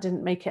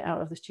didn't make it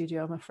out of the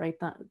studio, I'm afraid.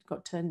 That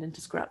got turned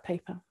into scrap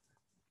paper.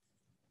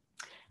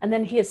 And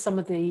then here's some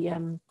of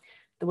the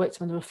works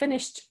when they were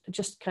finished,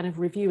 just kind of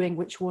reviewing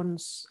which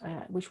ones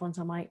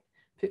I might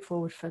put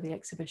forward for the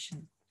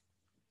exhibition.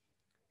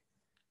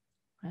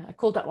 I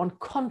called that one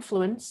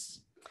Confluence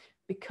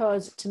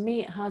because to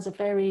me it has a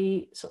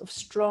very sort of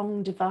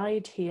strong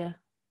divide here,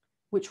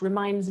 which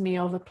reminds me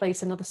of a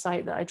place, another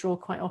site that I draw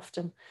quite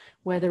often,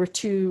 where there are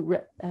two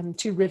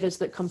rivers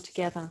that come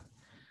together.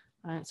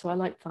 So I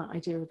like that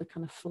idea of the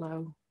kind of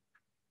flow.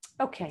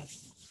 Okay,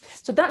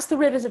 so that's the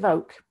Rivers of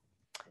Oak.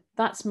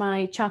 That's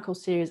my charcoal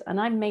series,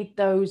 and I made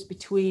those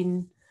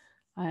between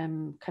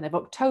kind of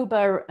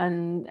October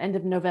and end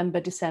of November,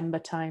 December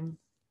time.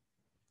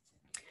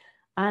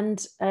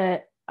 And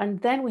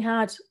then we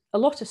had a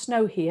lot of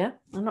snow here.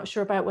 I'm not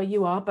sure about where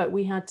you are, but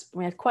we had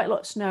quite a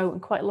lot of snow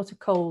and quite a lot of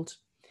cold.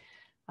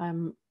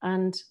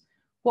 And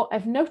what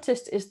I've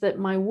noticed is that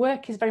my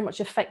work is very much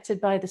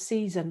affected by the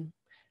season,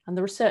 and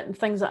there are certain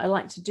things that I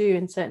like to do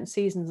in certain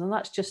seasons, and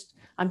that's just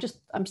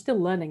I'm still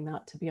learning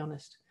that, to be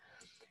honest.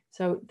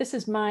 So this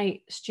is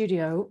my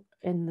studio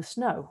in the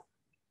snow.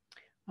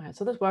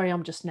 So that's where I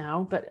am just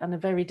now, but on a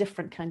very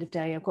different kind of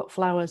day. I've got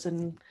flowers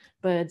and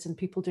birds and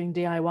people doing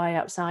DIY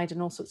outside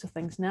and all sorts of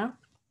things now.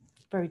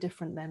 Very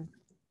different then.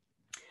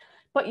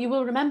 But you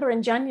will remember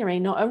in January,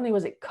 not only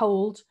was it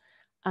cold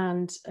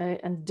and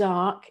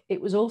dark,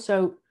 it was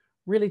also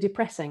really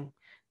depressing.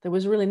 There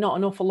was really not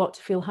an awful lot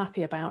to feel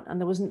happy about,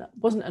 and there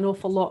wasn't an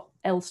awful lot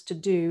else to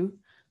do.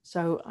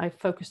 So I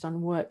focused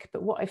on work.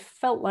 But what I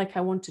felt like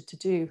I wanted to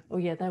do, oh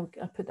yeah, there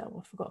I put that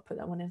one. I forgot to put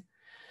that one in.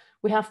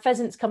 We have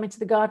pheasants coming to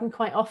the garden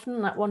quite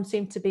often. That one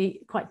seemed to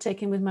be quite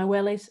taken with my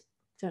wellies.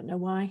 Don't know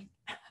why.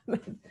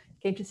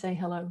 Came to say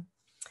hello.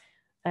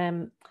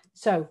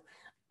 So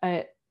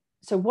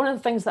one of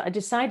the things that I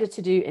decided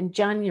to do in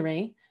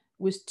January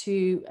was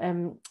to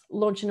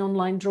launch an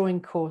online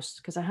drawing course,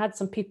 because I had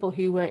some people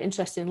who were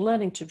interested in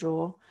learning to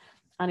draw,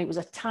 and it was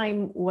a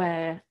time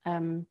where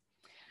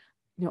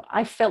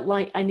I felt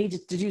like I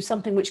needed to do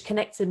something which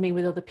connected me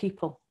with other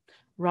people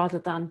rather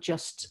than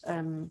just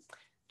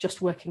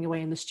working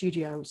away in the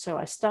studio. So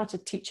I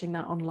started teaching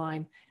that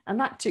online, and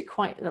that took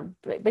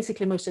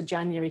basically most of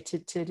January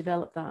to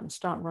develop that and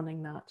start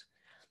running that.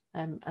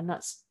 And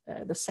that's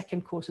the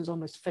second course is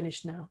almost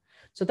finished now.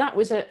 So that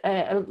was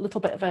a little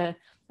bit of a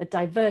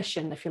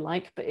diversion, if you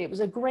like, but it was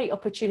a great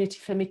opportunity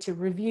for me to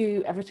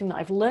review everything that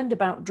I've learned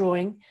about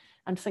drawing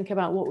and think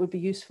about what would be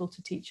useful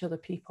to teach other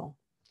people.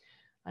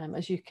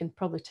 As you can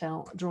probably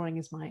tell, drawing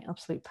is my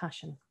absolute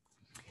passion.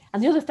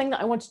 And the other thing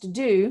that I wanted to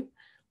do,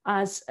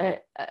 as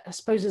I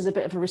suppose as a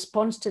bit of a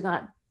response to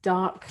that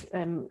dark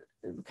kind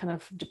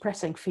of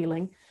depressing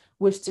feeling,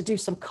 was to do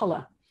some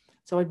colour.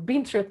 So I'd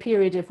been through a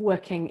period of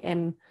working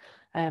in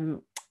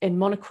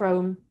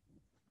monochrome,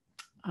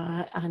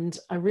 and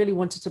I really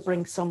wanted to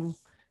bring some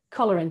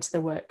colour into the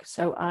work.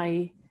 So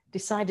I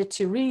decided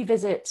to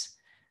revisit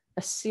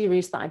a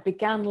series that I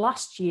began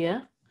last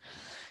year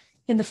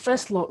in the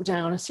first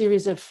lockdown, a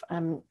series of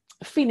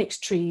phoenix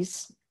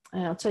trees.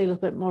 I'll tell you a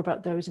little bit more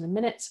about those in a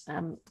minute.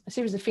 A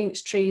series of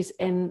phoenix trees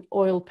in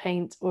oil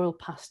paint, oil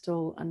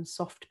pastel, and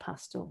soft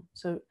pastel.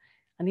 So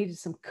I needed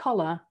some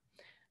colour,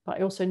 but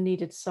I also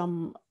needed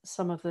some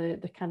of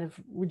the kind of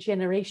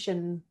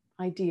regeneration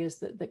ideas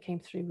that came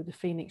through with the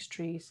phoenix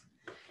trees.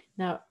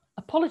 Now,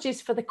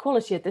 apologies for the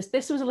quality of this.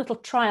 This was a little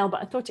trial,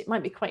 but I thought it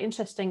might be quite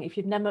interesting if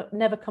you've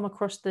never come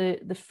across the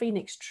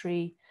phoenix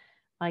tree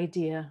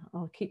idea.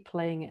 I'll keep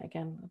playing it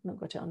again. I've not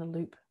got it on a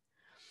loop.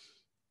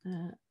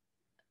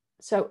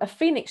 So a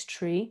phoenix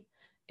tree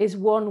is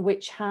one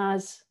which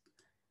has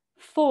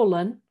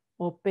fallen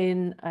or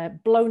been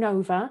blown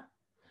over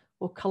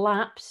or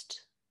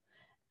collapsed,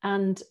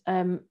 and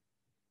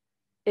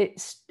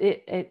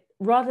it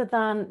rather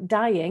than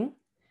dying,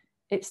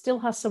 it still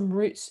has some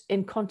roots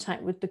in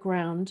contact with the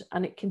ground,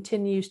 and it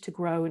continues to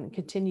grow and it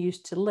continues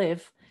to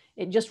live.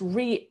 It just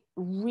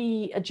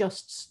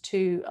readjusts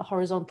to a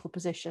horizontal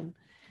position.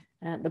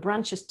 The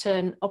branches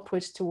turn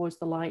upwards towards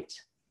the light.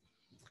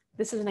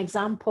 This is an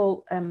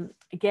example,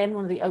 again,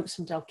 one of the oaks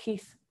from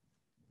Dalkeith,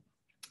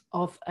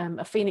 of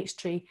a phoenix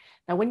tree.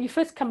 Now, when you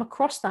first come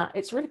across that,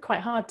 it's really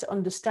quite hard to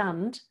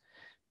understand,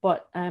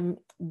 but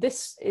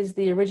this is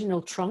the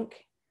original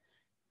trunk.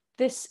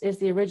 This is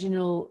the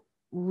original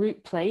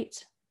root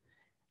plate,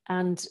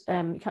 and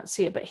you can't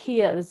see it, but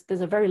here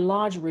there's a very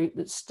large root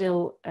that's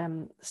still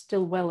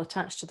well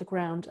attached to the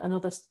ground, and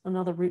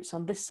other roots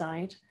on this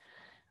side.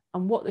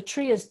 And what the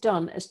tree has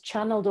done is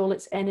channeled all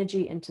its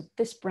energy into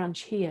this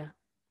branch here.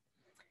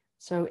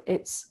 So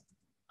it's,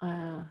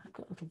 I've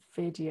got a little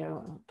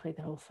video, I won't play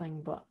the whole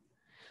thing, but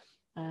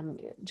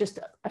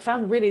I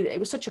found really that it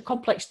was such a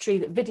complex tree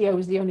that video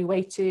was the only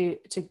way to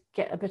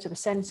get a bit of a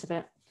sense of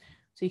it.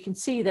 So you can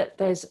see that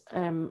there's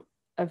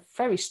a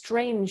very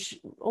strange,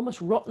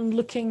 almost rotten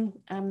looking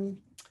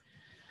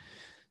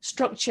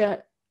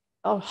structure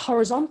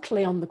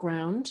horizontally on the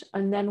ground,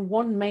 and then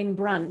one main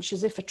branch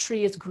as if a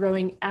tree is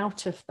growing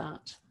out of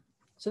that.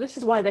 So this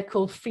is why they're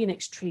called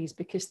phoenix trees,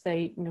 because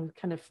they,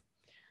 kind of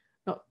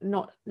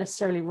not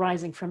necessarily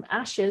rising from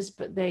ashes,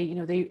 but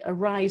they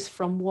arise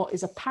from what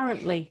is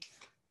apparently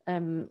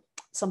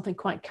something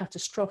quite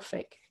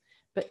catastrophic.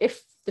 But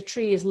if the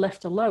tree is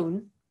left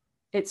alone,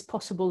 it's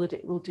possible that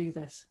it will do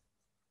this.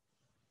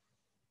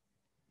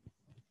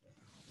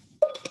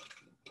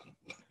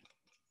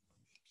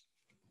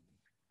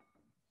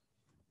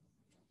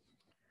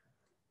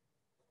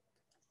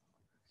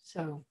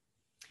 So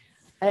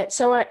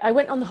I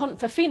went on the hunt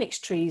for phoenix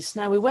trees.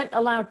 Now, we weren't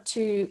allowed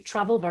to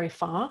travel very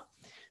far,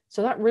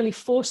 so that really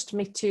forced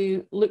me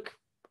to look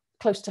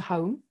close to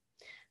home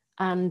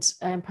and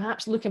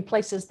perhaps look in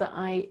places that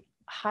I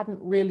hadn't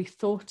really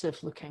thought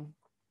of looking.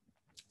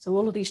 So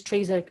all of these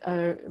trees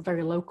are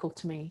very local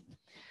to me.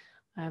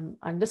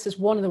 And this is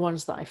one of the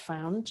ones that I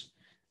found.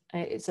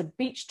 It's a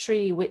beech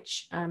tree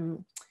which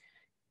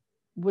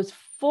was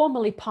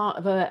formerly part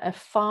of a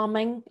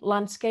farming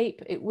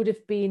landscape. It would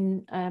have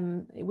been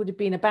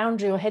a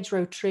boundary or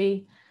hedgerow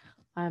tree.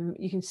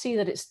 You can see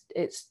that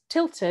it's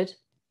tilted.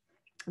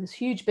 This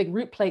huge big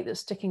root plate that's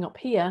sticking up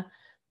here,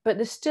 but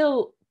there's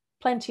still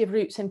plenty of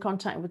roots in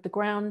contact with the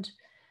ground,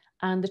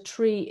 and the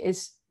tree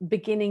is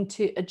beginning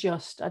to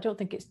adjust. I don't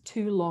think it's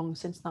too long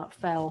since that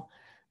fell.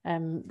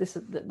 This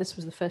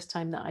was the first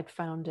time that I'd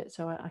found it,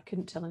 so I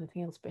couldn't tell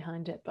anything else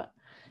behind it, but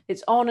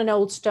it's on an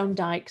old stone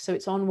dike, so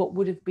it's on what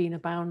would have been a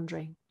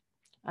boundary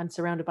and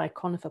surrounded by a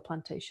conifer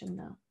plantation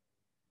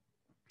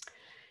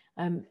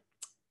now.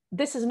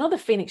 This is another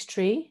phoenix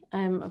tree.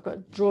 I've got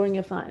a drawing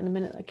of that in a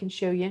minute I can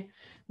show you,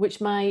 which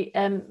my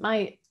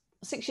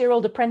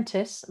 6-year-old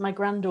apprentice, my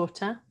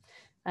granddaughter,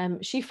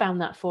 she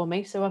found that for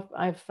me. So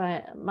I've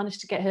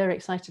managed to get her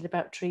excited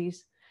about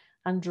trees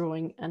and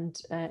drawing, and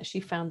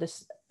she found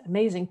this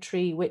amazing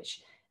tree,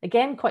 which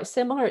again, quite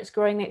similar. It's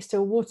growing next to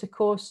a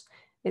watercourse.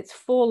 It's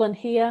fallen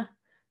here.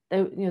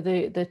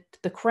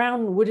 The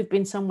crown would have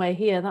been somewhere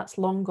here. That's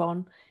long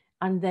gone.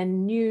 And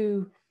then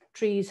new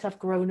trees have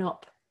grown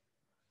up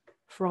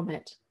from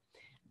it.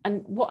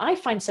 And what I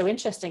find so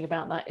interesting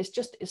about that is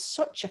it's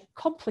such a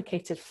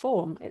complicated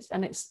form. It's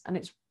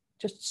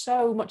just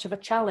so much of a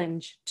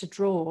challenge to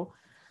draw.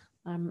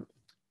 I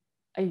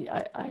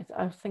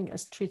think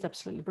this tree is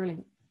absolutely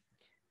brilliant.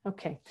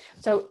 Okay,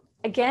 so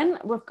again,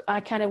 I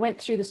kind of went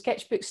through the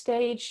sketchbook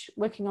stage,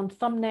 working on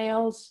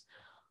thumbnails,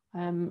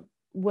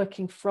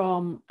 working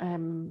from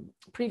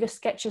previous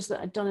sketches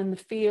that I'd done in the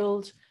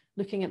field,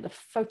 looking at the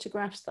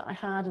photographs that I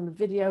had and the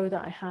video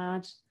that I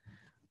had.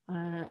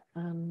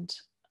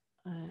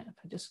 If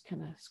I just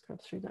kind of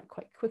scrub through that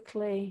quite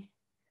quickly.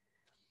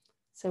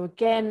 So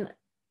again,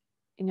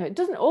 it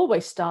doesn't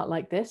always start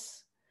like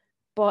this,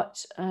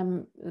 but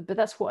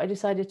that's what I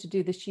decided to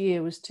do this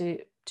year, was to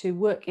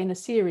work in a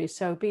series.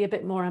 So be a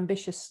bit more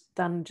ambitious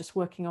than just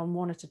working on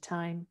one at a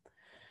time,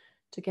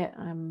 to get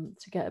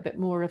a bit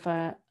more of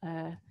a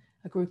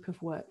group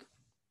of work.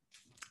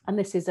 And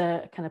this is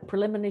a kind of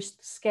preliminary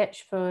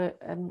sketch for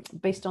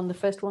based on the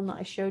first one that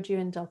I showed you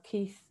in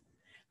Dalkeith.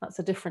 That's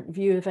a different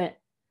view of it.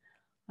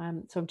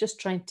 So I'm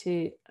just trying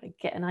to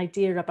get an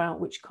idea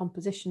about which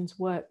compositions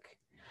work.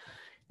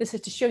 This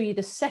is to show you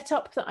the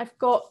setup that I've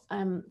got.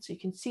 So you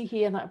can see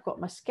here that I've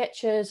got my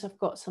sketches, I've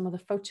got some of the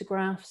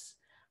photographs,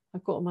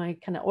 I've got my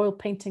kind of oil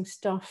painting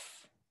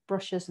stuff,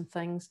 brushes and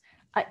things.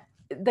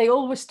 They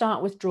always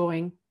start with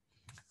drawing.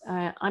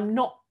 I'm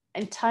not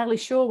entirely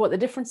sure what the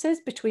difference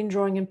is between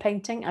drawing and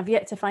painting. I've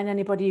yet to find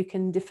anybody who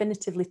can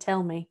definitively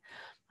tell me,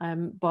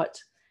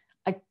 but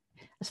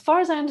as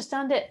far as I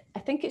understand it, I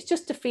think it's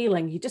just a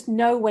feeling. You just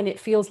know when it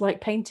feels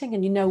like painting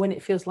and you know when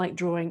it feels like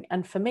drawing.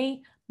 And for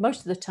me, most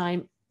of the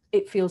time,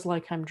 it feels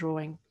like I'm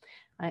drawing.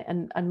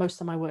 And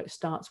most of my work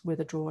starts with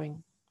a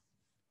drawing.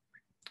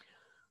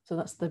 So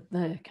that's the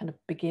kind of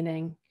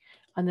beginning.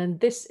 And then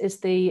this is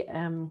the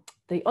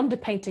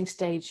underpainting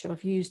stage. So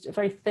I've used a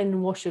very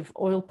thin wash of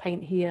oil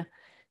paint here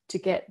to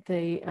get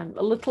a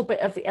little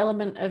bit of the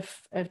element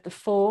of the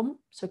form.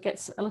 So it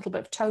gets a little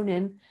bit of tone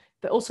in,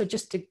 but also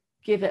just to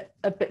give it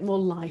a bit more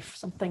life,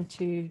 something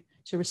to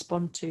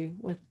respond to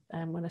with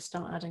when I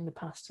start adding the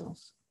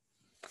pastels.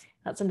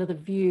 That's another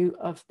view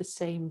of the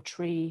same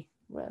tree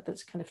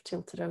that's kind of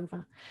tilted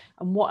over.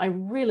 And what I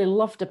really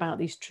loved about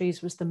these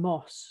trees was the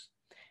moss.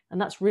 And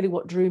that's really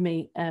what drew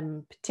me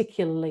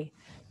particularly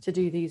to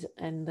do these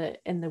in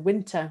the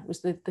winter,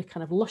 was the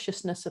kind of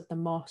lusciousness of the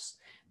moss,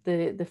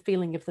 the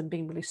feeling of them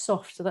being really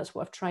soft. So that's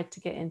what I've tried to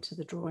get into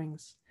the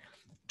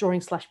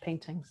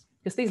drawing/paintings.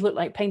 Because these look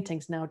like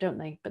paintings now, don't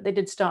they? But they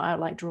did start out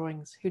like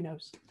drawings, who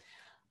knows?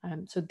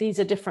 So these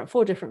are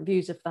 4 different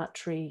views of that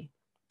tree.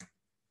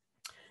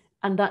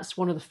 And that's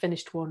one of the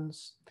finished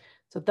ones.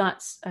 So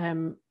that's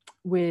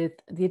with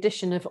the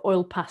addition of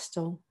oil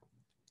pastel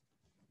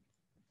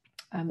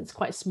It's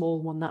quite a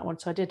small one, that one.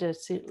 So I did a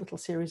little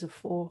series of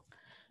 4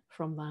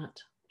 from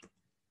that.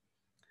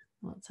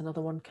 Well, that's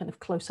another one kind of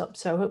close up.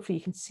 So hopefully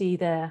you can see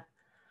there.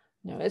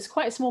 You know, it's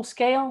quite a small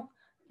scale,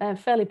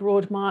 fairly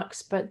broad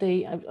marks, but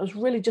I was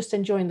really just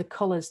enjoying the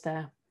colours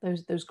there.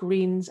 Those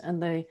greens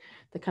and the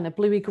kind of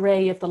bluey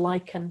grey of the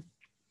lichen,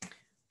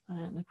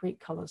 and the great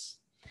colours.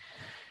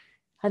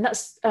 And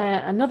that's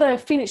another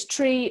Phoenix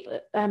tree,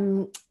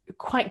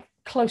 quite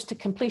close to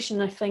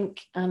completion, I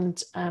think.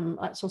 And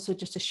that's also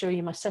just to show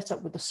you my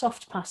setup with the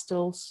soft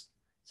pastels.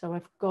 So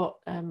I've got,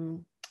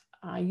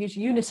 I use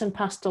unison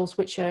pastels,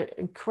 which are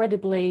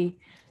incredibly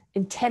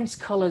intense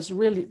colours.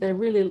 Really, they're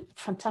really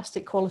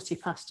fantastic quality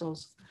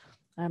pastels.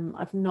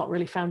 I've not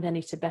really found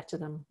any to better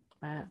them,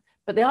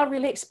 but they are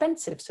really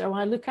expensive. So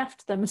I look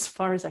after them as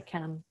far as I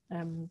can.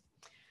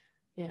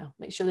 Yeah,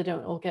 make sure they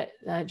don't all get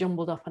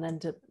jumbled up and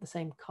end up the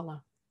same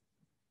colour.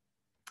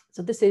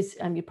 So this is,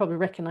 you probably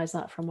recognise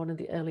that from one of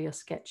the earlier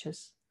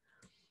sketches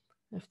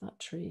of that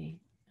tree,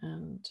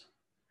 and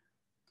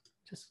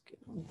just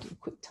do a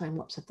quick time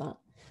lapse of that.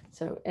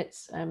 So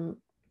it's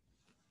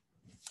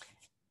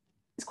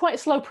quite a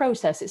slow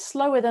process. It's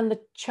slower than the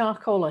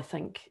charcoal, I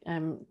think,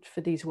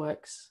 for these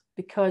works,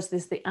 because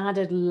there's the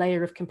added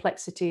layer of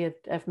complexity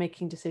of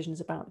making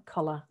decisions about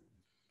colour.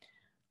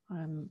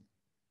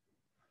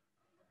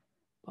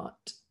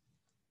 But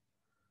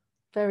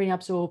very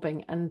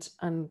absorbing and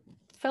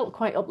felt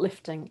quite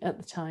uplifting at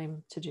the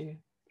time to do.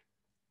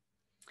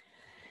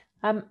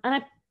 And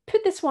I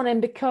put this one in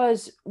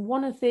because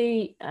one of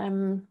the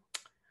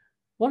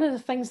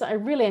things that I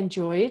really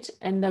enjoyed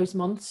in those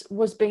months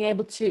was being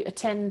able to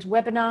attend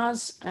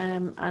webinars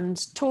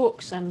and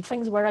talks and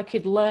things where I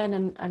could learn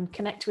and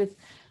connect with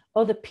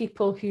other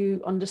people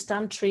who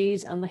understand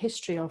trees and the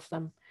history of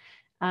them.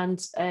 And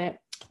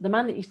the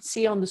man that you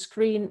see on the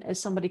screen is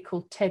somebody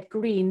called Ted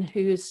Green,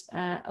 who is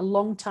a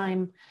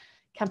long-time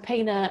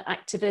campaigner,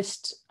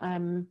 activist,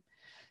 kind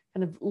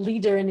of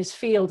leader in his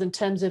field in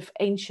terms of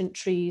ancient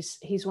trees.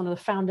 He's one of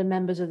the founder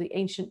members of the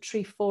Ancient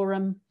Tree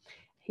Forum.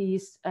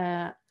 He's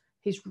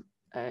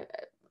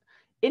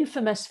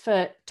infamous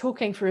for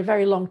talking for a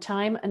very long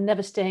time and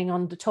never staying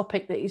on the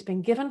topic that he's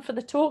been given for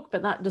the talk,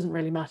 but that doesn't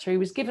really matter. He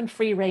was given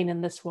free rein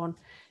in this one.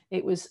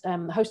 It was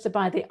hosted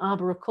by the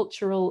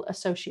Arboricultural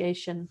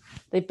Association.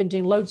 They've been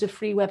doing loads of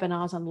free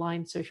webinars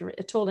online. So if you're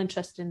at all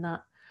interested in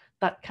that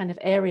kind of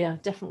area,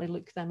 definitely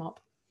look them up.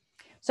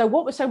 So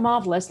what was so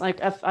marvelous,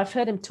 like I've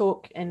heard him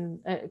talk in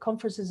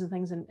conferences and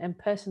things in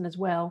person as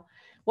well.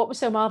 What was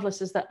so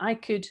marvelous is that I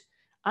could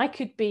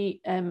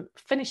be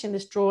finishing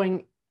this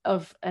drawing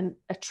of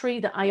a tree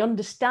that I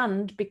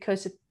understand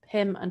because of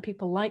him and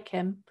people like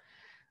him,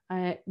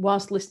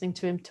 whilst listening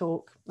to him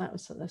talk.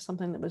 That's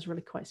something that was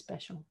really quite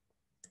special.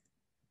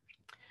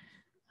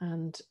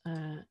 And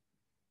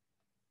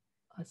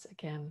that's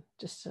again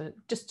just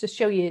to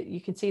show you,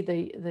 you can see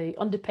the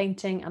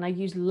underpainting, and I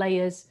use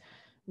layers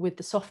with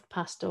the soft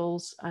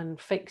pastels and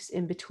fix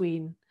in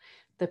between.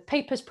 The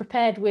paper's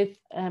prepared with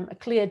a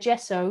clear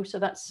gesso, so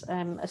that's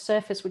a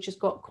surface which has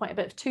got quite a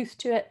bit of tooth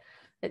to it.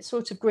 It's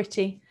sort of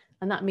gritty,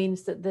 and that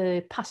means that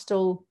the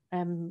pastel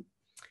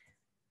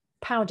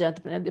powder,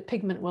 the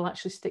pigment, will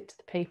actually stick to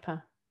the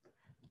paper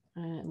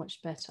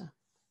much better.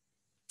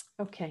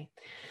 Okay,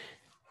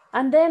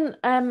 and then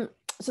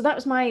so that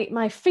was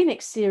my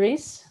Phoenix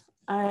series.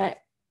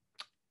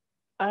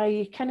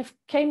 I kind of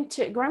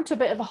ground to a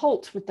bit of a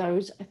halt with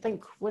those, I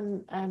think,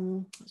 when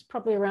it's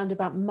probably around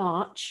about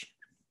March.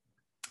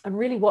 And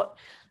really what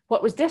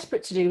was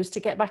desperate to do was to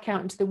get back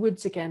out into the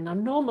woods again. Now,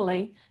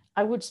 normally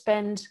I would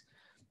spend,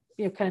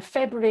 kind of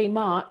February,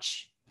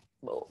 March,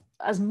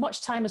 as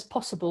much time as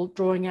possible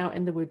drawing out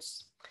in the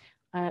woods.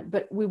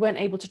 But we weren't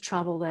able to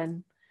travel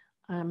then.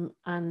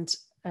 And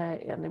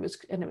it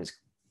was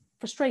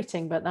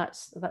frustrating, but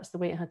that's the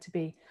way it had to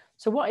be.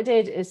 So what I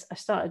did is I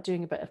started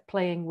doing a bit of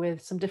playing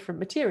with some different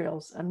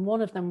materials, and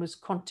one of them was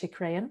Conte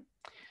crayon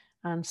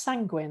and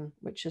sanguine,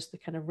 which is the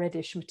kind of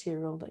reddish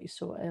material that you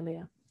saw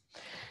earlier.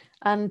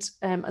 And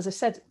as I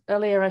said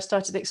earlier, I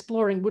started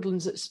exploring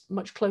woodlands that's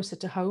much closer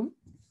to home.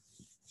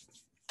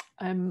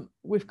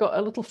 We've got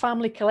a little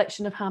family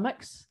collection of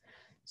hammocks.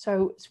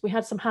 So we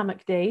had some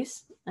hammock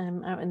days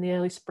out in the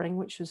early spring,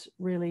 which was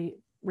really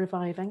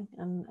reviving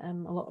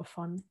and a lot of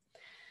fun.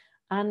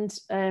 And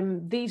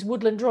these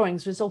woodland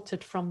drawings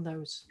resulted from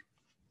those.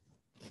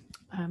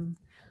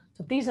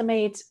 So these are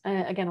made,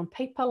 again, on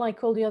paper,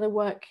 like all the other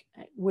work,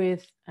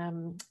 with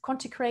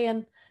Conte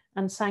crayon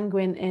and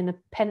sanguine in a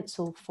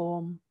pencil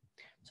form.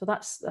 So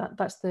that's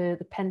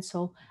the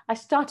pencil. I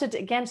started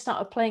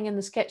playing in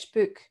the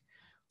sketchbook.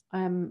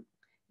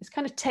 It's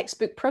kind of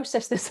textbook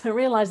process this. I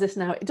realize this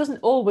now. It doesn't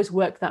always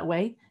work that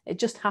way. It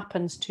just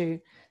happens to.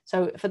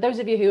 So for those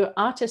of you who are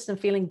artists and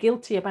feeling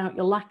guilty about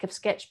your lack of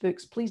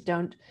sketchbooks, please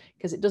don't,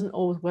 because it doesn't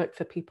always work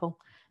for people.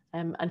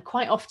 And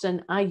quite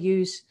often I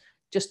use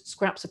just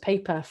scraps of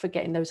paper for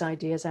getting those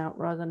ideas out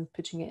rather than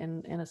putting it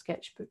in a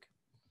sketchbook.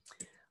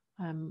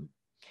 And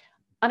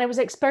I was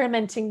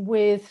experimenting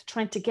with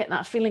trying to get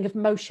that feeling of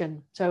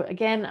motion. So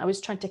again, I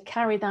was trying to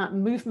carry that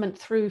movement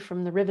through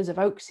from the Rivers of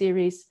Oak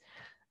series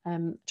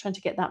trying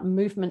to get that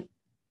movement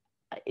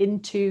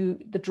into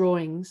the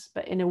drawings,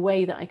 but in a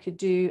way that I could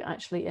do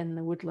actually in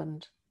the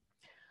woodland.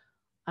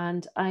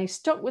 And I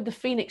stuck with the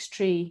phoenix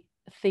tree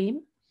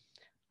theme.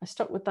 I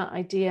stuck with that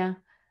idea,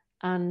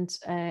 and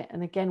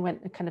again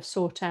went and kind of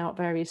sought out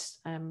various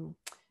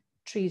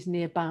trees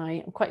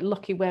nearby. I'm quite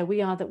lucky where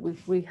we are that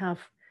we have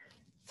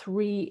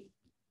 3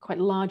 quite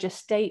large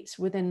estates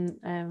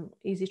within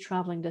easy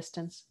traveling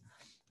distance.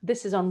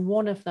 This is on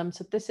one of them.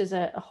 So this is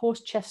a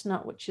horse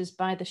chestnut, which is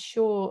by the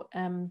shore.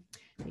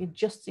 You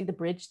just see the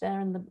bridge there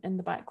in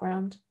the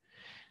background.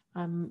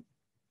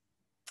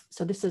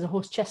 So this is a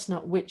horse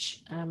chestnut,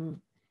 which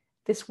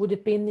this would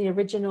have been the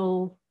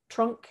original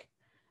trunk.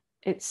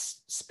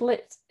 It's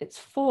split, it's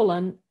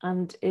fallen,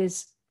 and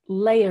is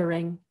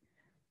layering,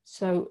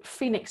 so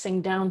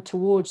phoenixing down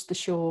towards the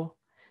shore.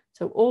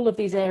 So all of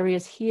these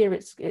areas here,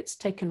 it's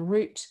taken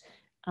root,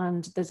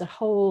 and there's a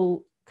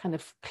whole kind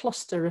of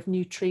cluster of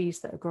new trees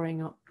that are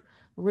growing up.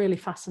 A really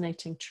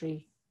fascinating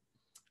tree.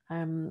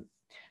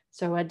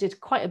 So I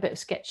did quite a bit of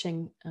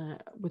sketching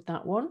with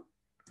that one,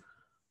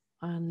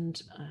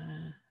 and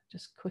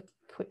just quick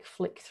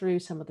flick through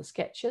some of the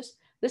sketches.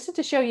 This is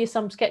to show you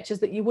some sketches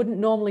that you wouldn't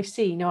normally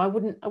see. Now, I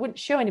wouldn't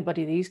show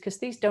anybody these because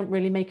these don't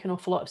really make an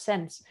awful lot of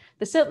sense.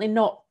 They're certainly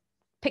not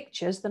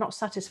pictures. They're not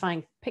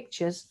satisfying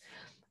pictures,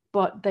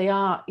 but they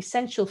are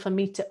essential for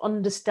me to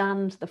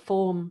understand the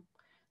form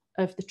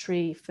of the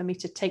tree, for me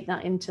to take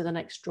that into the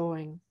next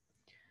drawing.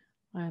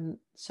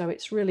 So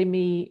it's really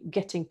me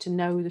getting to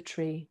know the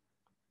tree.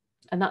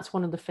 And that's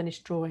one of the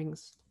finished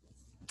drawings.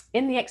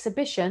 In the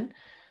exhibition,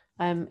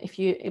 if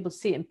you're able to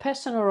see it in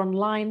person or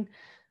online,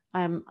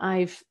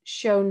 I've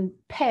shown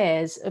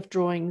pairs of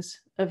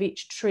drawings of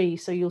each tree.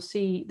 So you'll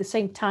see the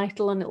same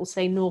title and it'll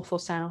say north or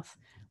south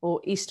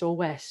or east or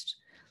west.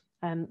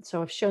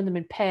 So I've shown them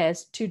in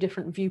pairs, 2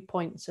 different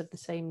viewpoints of the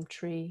same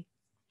tree.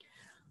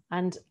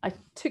 And I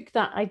took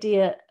that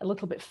idea a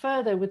little bit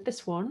further with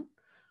this one.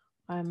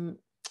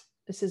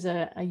 This is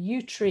a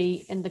yew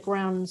tree in the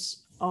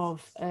grounds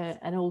of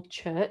an old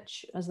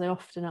church, as they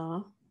often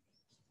are.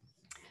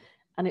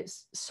 And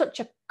it's such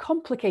a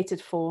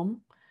complicated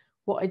form.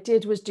 What I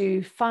did was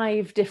do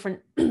 5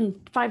 different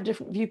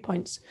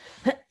viewpoints,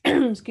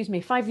 excuse me,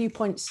 5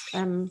 viewpoints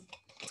on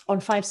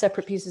 5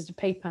 separate pieces of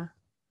paper.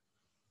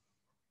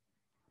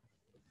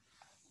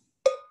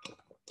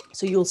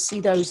 So you'll see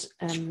those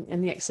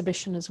in the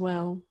exhibition as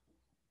well.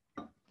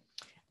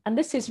 And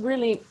this is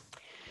me,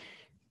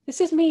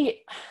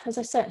 as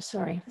I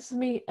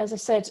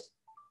said,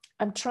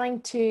 I'm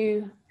trying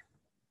to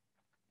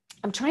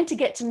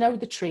get to know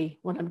the tree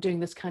when I'm doing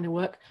this kind of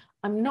work.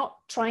 I'm not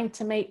trying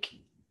to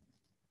make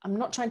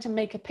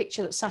a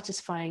picture that's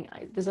satisfying.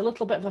 There's a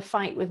little bit of a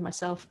fight with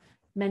myself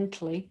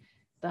mentally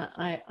that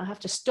I have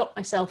to stop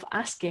myself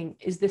asking,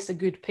 is this a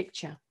good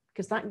picture?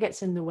 Because that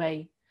gets in the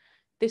way.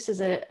 This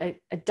is a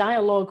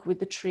dialogue with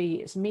the tree.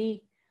 It's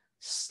me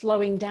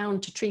slowing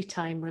down to tree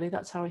time, really.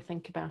 That's how I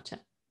think about it.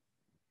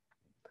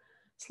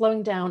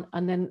 Slowing down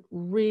and then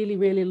really,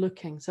 really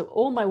looking. So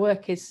all my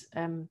work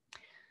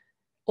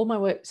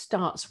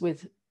starts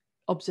with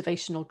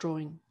observational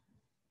drawing.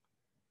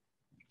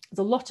 There's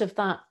a lot of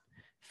that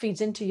feeds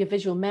into your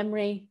visual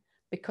memory.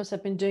 Because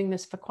I've been doing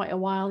this for quite a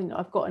while,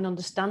 I've got an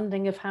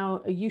understanding of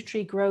how a yew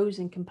tree grows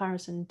in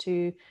comparison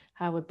to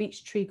how a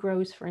beech tree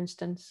grows, for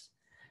instance.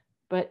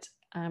 But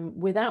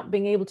without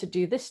being able to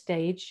do this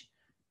stage,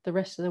 the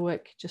rest of the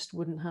work just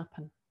wouldn't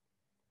happen.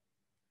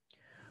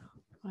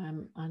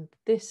 And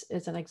this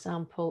is an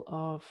example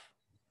of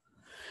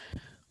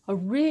a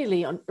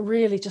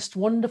really just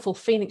wonderful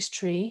phoenix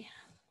tree.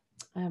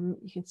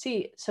 You can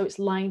see, so it's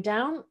lying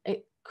down.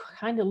 It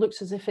kind of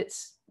looks as if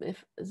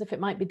it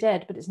might be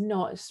dead, but it's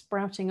not. It's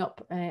sprouting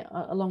up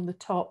along the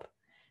top.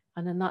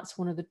 And then that's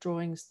one of the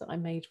drawings that I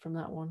made from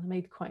that one. I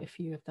made quite a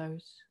few of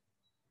those.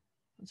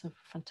 It's a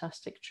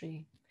fantastic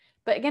tree.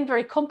 But again,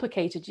 very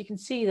complicated. You can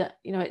see that,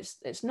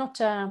 it's not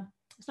a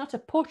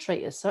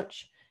portrait as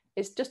such.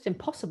 It's just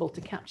impossible to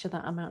capture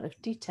that amount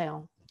of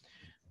detail.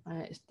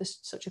 It's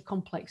just such a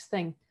complex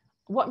thing.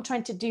 What I'm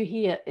trying to do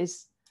here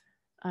is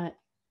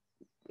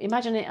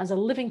imagine it as a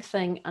living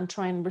thing and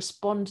try and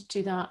respond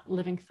to that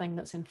living thing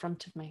that's in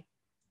front of me.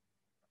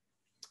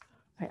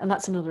 Right, and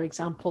that's another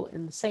example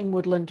in the same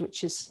woodland,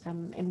 which is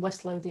in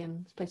West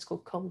Lothian, a place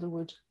called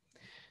Calderwood,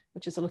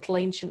 which is a little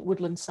ancient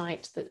woodland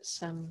site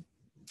that's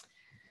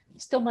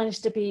still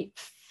managed to be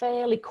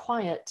fairly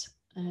quiet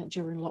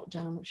during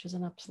lockdown, which is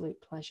an absolute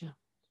pleasure.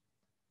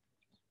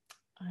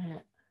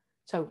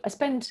 So I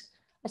spent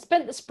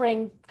the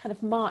spring, kind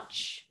of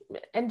March,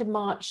 end of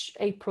March,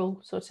 April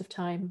sort of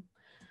time,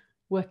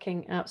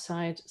 working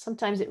outside.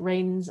 Sometimes it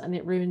rains and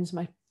it ruins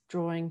my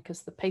drawing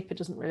because the paper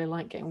doesn't really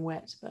like getting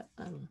wet, but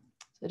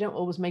so I don't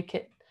always make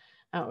it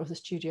out of the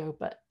studio,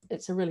 but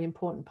it's a really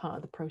important part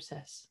of the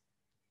process.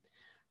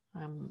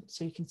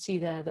 So you can see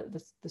there that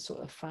the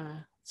sort of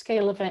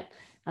scale of it,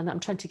 and I'm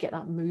trying to get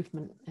that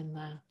movement in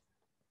there.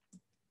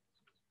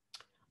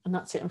 And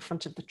that's it in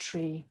front of the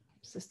tree.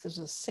 So there's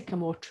a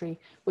sycamore tree.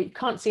 What you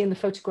can't see in the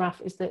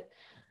photograph is that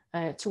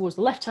towards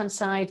the left-hand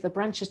side, the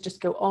branches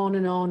just go on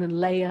and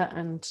layer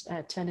and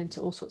turn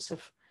into all sorts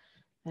of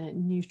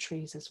new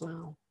trees as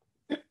well.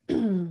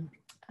 And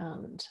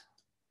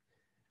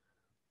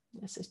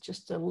this is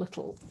just a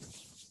little,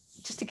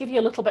 just to give you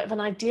a little bit of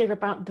an idea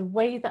about the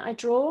way that I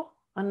draw.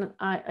 And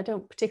I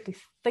don't particularly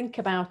think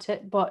about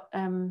it, but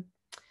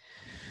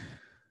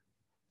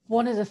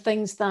one of the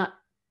things that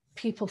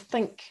people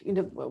think, you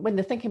know, when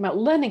they're thinking about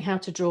learning how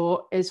to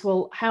draw is,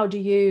 well, how do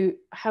you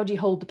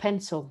hold the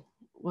pencil?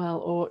 Well,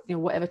 or, you know,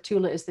 whatever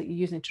tool it is that you're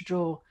using to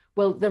draw.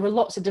 Well, there are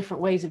lots of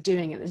different ways of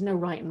doing it. There's no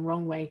right and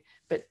wrong way,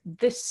 but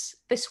this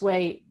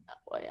way,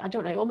 I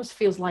don't know, it almost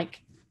feels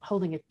like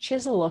holding a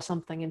chisel or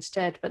something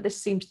instead, but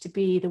this seems to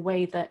be the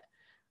way that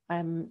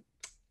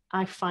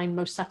I find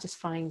most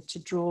satisfying to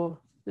draw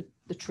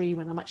the tree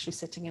when I'm actually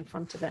sitting in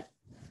front of it.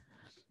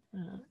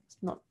 It's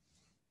not,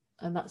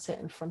 and that's it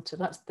in front of,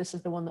 this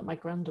is the one that my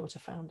granddaughter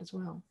found as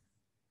well.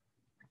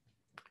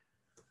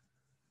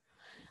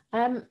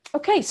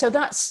 Okay, so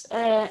that's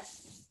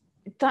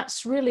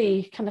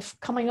really kind of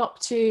coming up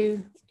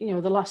to, you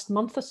know, the last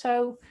month or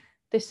so.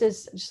 This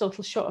is just a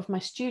little shot of my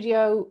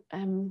studio.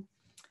 I'm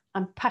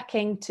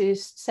packing to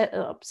set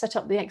up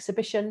the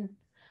exhibition.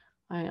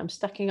 I'm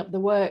stacking up the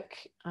work.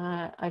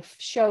 I've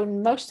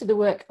shown most of the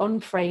work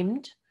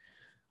unframed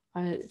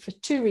for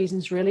two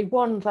reasons, really.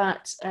 One,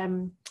 that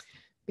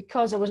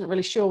because I wasn't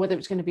really sure whether it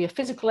was going to be a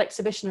physical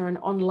exhibition or an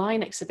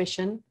online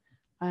exhibition,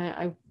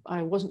 I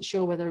wasn't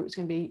sure whether it was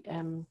going to be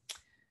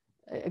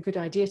a good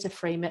idea to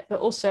frame it, but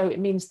also it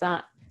means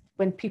that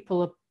when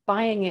people are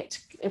buying it,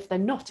 if they're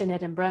not in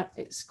Edinburgh,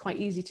 it's quite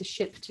easy to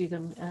ship to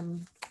them,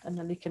 and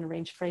then they can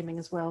arrange framing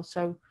as well.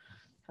 So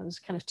there's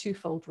kind of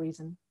twofold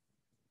reason.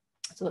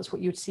 So that's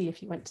what you would see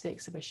if you went to the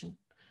exhibition.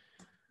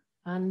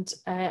 And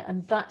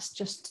that's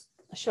just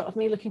a shot of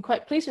me looking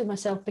quite pleased with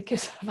myself,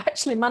 because I've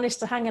actually managed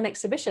to hang an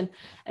exhibition,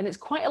 and it's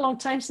quite a long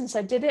time since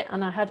I did it,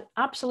 and I had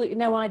absolutely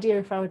no idea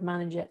if I would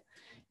manage it.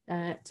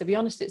 To be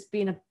honest, it's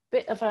been a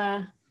bit of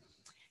a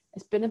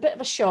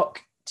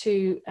shock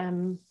to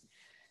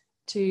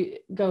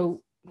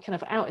go kind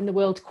of out in the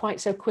world quite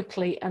so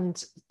quickly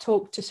and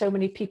talk to so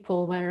many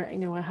people, where, you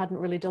know, I hadn't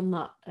really done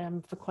that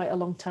for quite a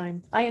long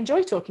time. I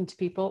enjoy talking to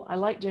people. I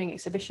like doing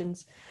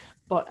exhibitions,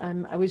 but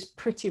I was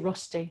pretty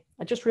rusty.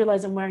 I just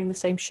realized I'm wearing the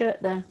same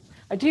shirt there.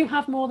 I do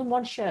have more than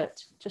one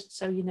shirt, just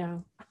so you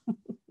know.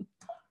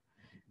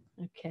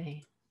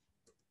 Okay.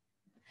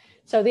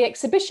 So the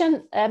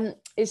exhibition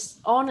is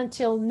on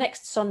until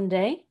next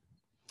Sunday.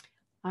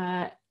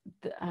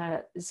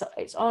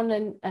 It's on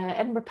in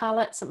Edinburgh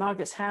Palette, St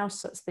Margaret's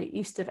House. That's the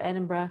east of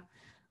Edinburgh.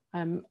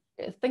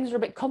 Things are a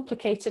bit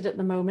complicated at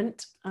the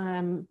moment.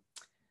 I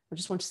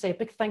just want to say a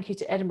big thank you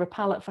to Edinburgh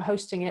Palette for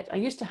hosting it. I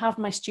used to have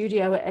my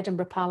studio at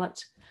Edinburgh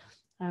Palette.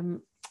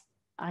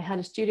 I had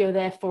a studio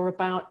there for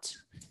about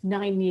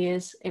 9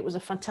 years. It was a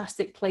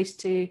fantastic place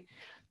to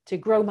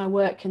grow my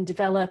work and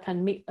develop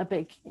and meet a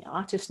big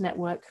artist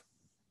network.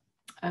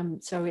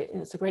 So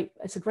it's a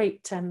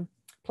great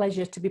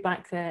pleasure to be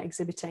back there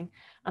exhibiting,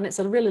 and it's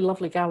a really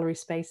lovely gallery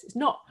space. It's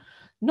not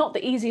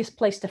the easiest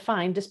place to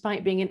find,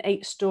 despite being an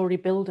 8-story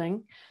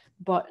building,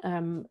 but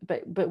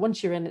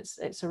once you're in,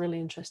 it's a really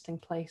interesting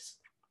place.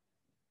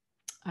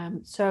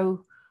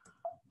 So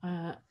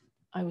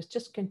I was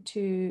just going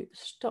to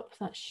stop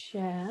that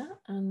share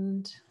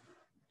and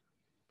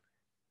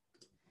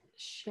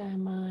share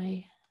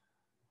my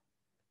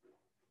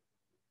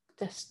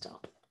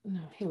desktop.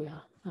 No, here we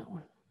are, that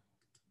one.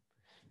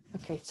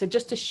 Okay, so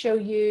just to show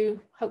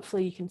you,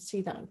 hopefully you can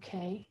see that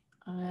okay.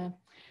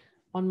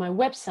 On my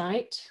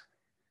website,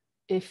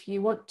 if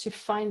you want to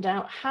find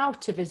out how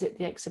to visit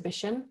the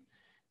exhibition,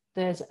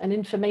 there's an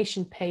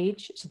information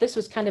page. So this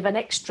was kind of an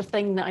extra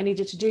thing that I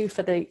needed to do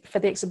for the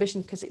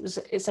exhibition, because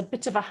it's a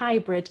bit of a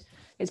hybrid.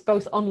 It's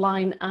both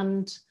online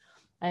and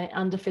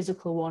a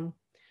physical one.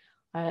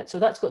 So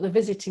that's got the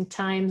visiting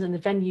times and the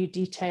venue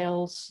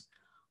details.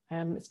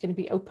 It's going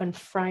to be open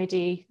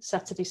Friday,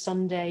 Saturday,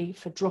 Sunday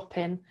for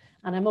drop-in.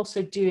 And I'm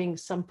also doing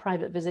some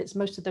private visits.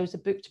 Most of those are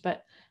booked,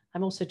 but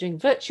I'm also doing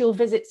virtual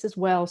visits as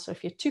well. So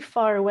if you're too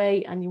far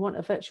away and you want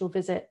a virtual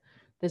visit,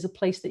 there's a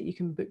place that you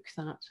can book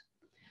that.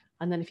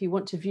 And then if you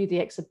want to view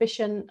the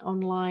exhibition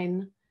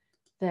online,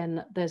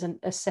 then there's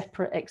a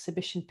separate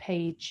exhibition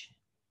page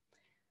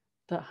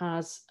that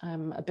has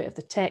a bit of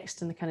the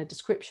text and the kind of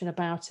description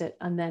about it,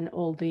 and then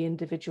all the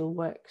individual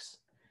works,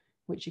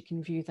 which you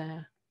can view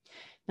there.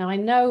 Now I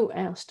know,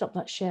 I'll stop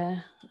that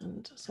share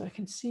and so I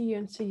can see you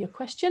and see your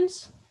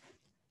questions.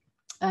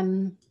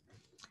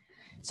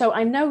 So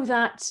I know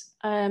that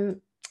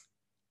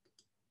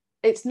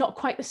it's not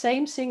quite the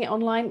same. Seeing it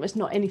online was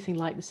not anything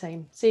like the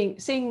same. Seeing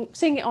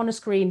it on a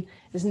screen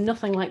is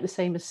nothing like the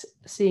same as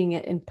seeing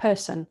it in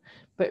person.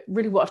 But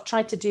really what I've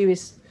tried to do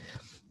is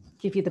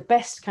give you the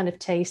best kind of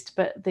taste,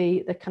 but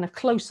the kind of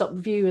close-up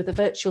view of the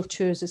virtual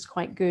tours is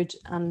quite good.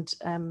 And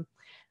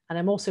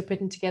I'm also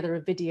putting together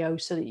a video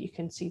so that you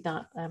can see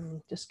that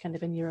just kind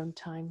of in your own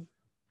time.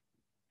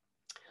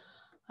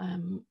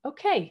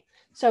 Okay,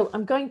 so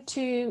I'm going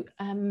to,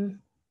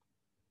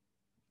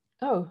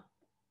 oh,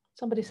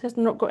 somebody says I've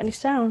not got any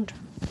sound.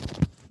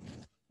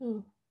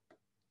 Oh.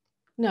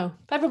 No,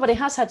 everybody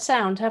has had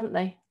sound, haven't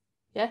they?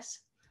 Yes,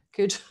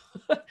 good.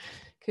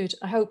 Good.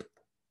 I hope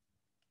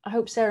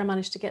Sarah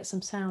managed to get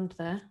some sound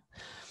there.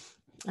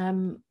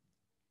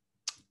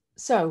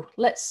 So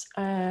let's,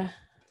 there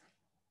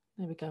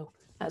we go.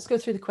 Let's go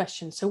through the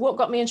questions. So what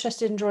got me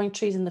interested in drawing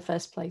trees in the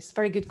first place?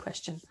 Very good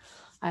question.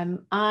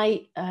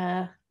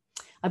 I've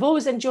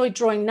always enjoyed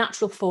drawing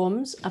natural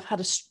forms. I've had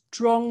a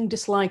strong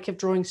dislike of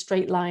drawing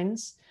straight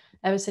lines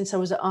ever since I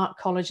was at art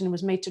college and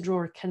was made to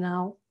draw a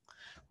canal,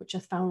 which I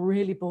found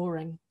really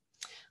boring.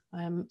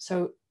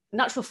 So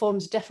natural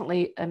forms are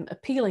definitely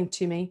appealing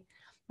to me.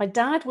 My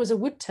dad was a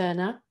wood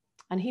turner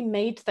and he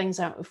made things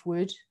out of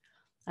wood.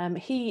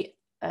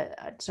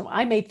 So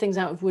I made things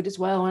out of wood as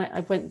well.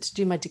 I went to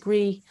do my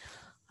degree,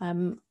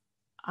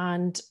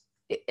 and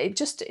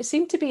it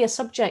seemed to be a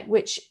subject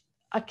which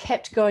I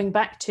kept going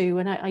back to.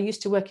 And I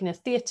used to work in a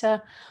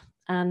theatre,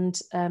 and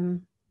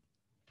I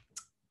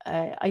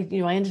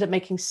ended up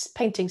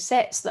painting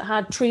sets that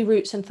had tree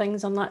roots and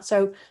things on that.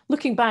 So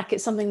looking back,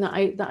 it's something that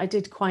I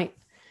did quite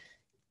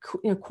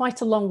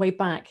a long way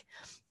back.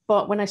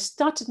 But when I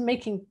started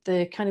making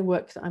the kind of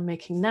work that I'm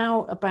making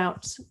now,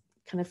 about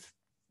kind of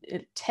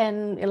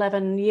 10,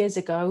 11 years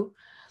ago,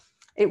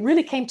 it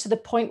really came to the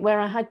point where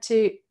I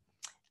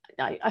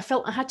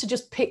felt I had to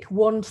just pick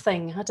one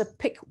thing. I had to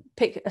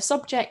pick a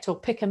subject or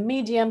pick a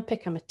medium,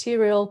 pick a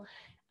material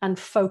and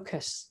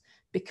focus.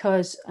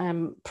 Because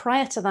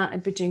prior to that,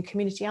 I'd been doing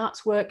community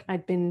arts work.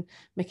 I'd been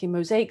making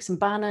mosaics and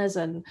banners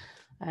and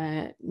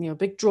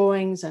big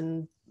drawings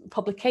and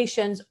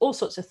publications, all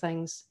sorts of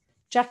things.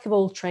 Jack of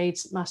all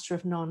trades, master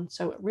of none.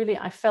 So really,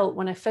 I felt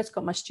when I first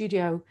got my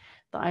studio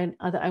that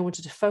I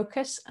wanted to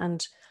focus,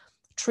 and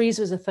trees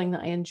was a thing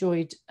that I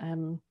enjoyed. I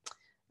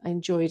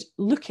enjoyed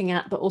looking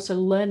at, but also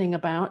learning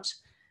about.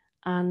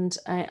 And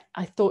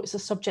I thought it's a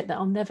subject that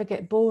I'll never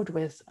get bored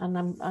with, and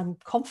I'm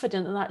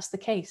confident that that's the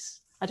case.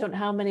 I don't know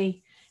how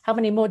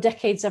many more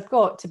decades I've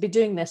got to be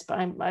doing this, but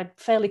I'm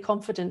fairly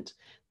confident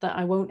that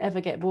I won't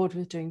ever get bored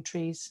with doing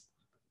trees.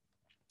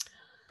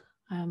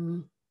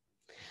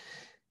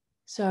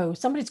 So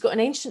somebody's got an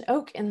ancient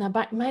oak in their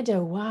back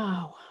meadow.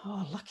 Wow.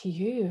 Oh, lucky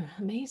you.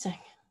 Amazing.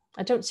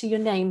 I don't see your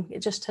name. It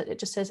just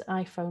says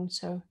iPhone.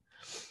 So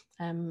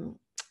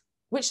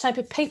which type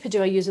of paper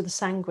do I use with the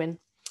sanguine?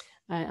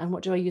 And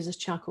what do I use as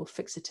charcoal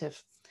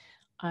fixative?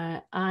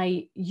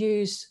 I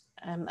use,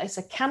 it's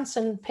a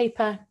Canson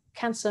paper,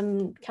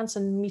 Canson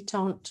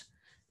Mitante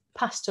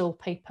pastel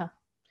paper.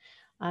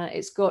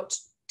 It's got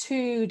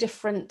two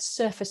different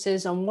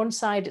surfaces. On one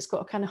side, it's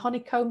got a kind of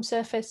honeycomb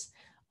surface.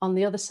 On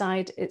the other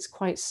side, it's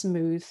quite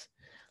smooth.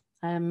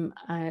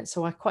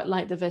 So I quite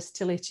like the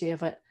versatility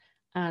of it.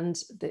 And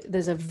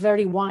there's a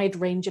very wide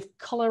range of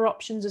color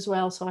options as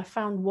well. So I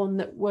found one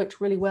that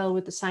worked really well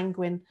with the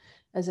sanguine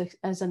as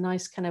a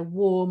nice kind of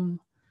warm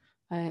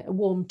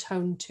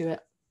tone to it.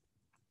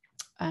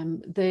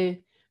 The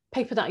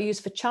paper that I use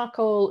for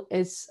charcoal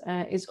is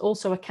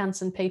also a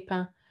Canson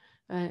paper.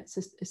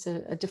 It's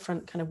a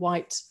different kind of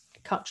white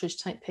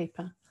cartridge type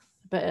paper,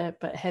 but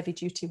a heavy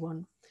duty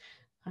one.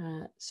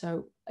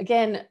 So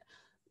again,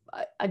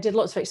 I did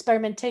lots of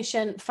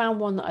experimentation, found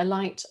one that I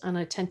liked, and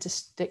I tend to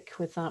stick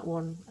with that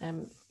one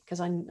because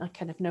I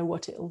kind of know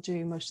what it'll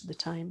do most of the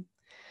time.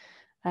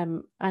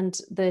 And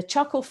the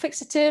charcoal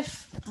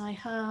fixative, I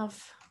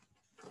have,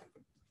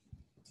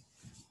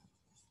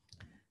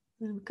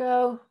 there we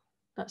go.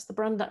 That's the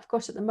brand that I've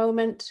got at the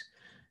moment.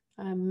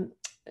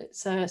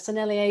 It's a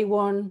Sennelier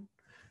one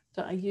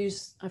that I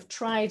use. I've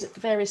tried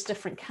various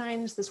different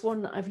kinds. There's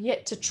one that I've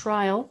yet to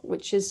trial,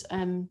 which is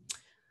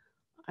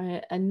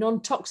a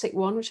non-toxic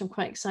one, which I'm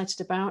quite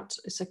excited about.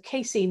 It's a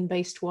casein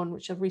based one,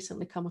 which I've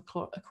recently come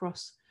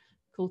across,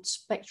 called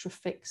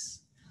Spectrafix.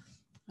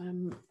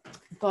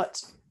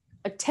 But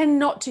I tend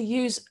not to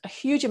use a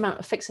huge amount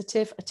of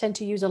fixative. I tend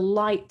to use a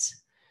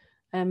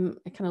kind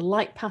of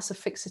light passive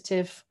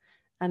fixative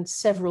and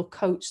several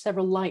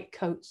light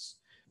coats,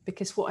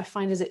 because what I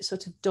find is it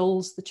sort of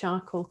dulls the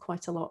charcoal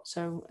quite a lot.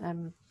 So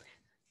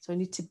so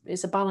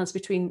it's a balance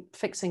between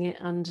fixing it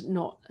and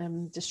not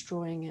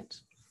destroying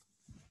it.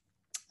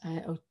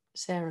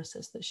 Sarah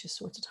says that she's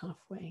sorted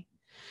halfway.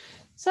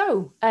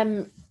 So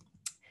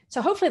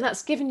so hopefully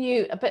that's given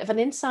you a bit of an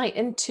insight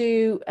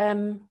into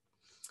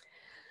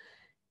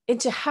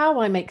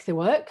how I make the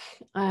work,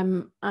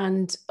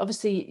 and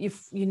obviously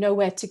you know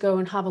where to go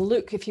and have a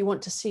look if you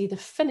want to see the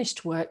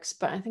finished works.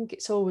 But I think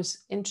it's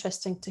always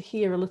interesting to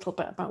hear a little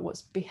bit about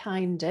what's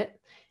behind it.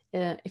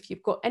 If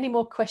you've got any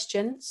more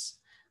questions,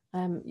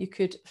 you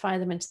could fire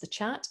them into the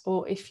chat,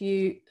 or if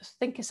you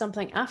think of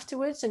something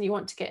afterwards and you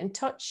want to get in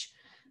touch,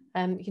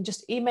 you can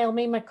just email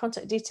me. My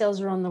contact details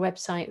are on the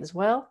website as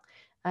well.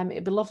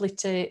 It'd be lovely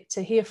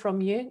to hear from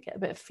you, get a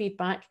bit of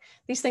feedback.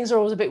 These things are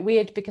always a bit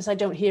weird because I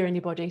don't hear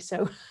anybody.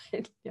 So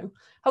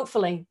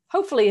hopefully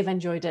you've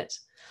enjoyed it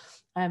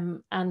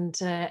and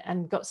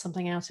got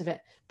something out of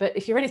it. But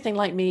if you're anything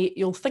like me,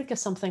 you'll think of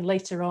something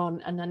later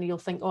on and then you'll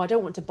think, oh, I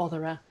don't want to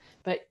bother her.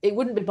 But it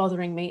wouldn't be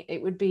bothering me.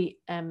 It would be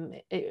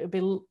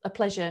a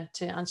pleasure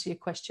to answer your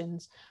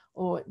questions,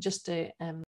 or just to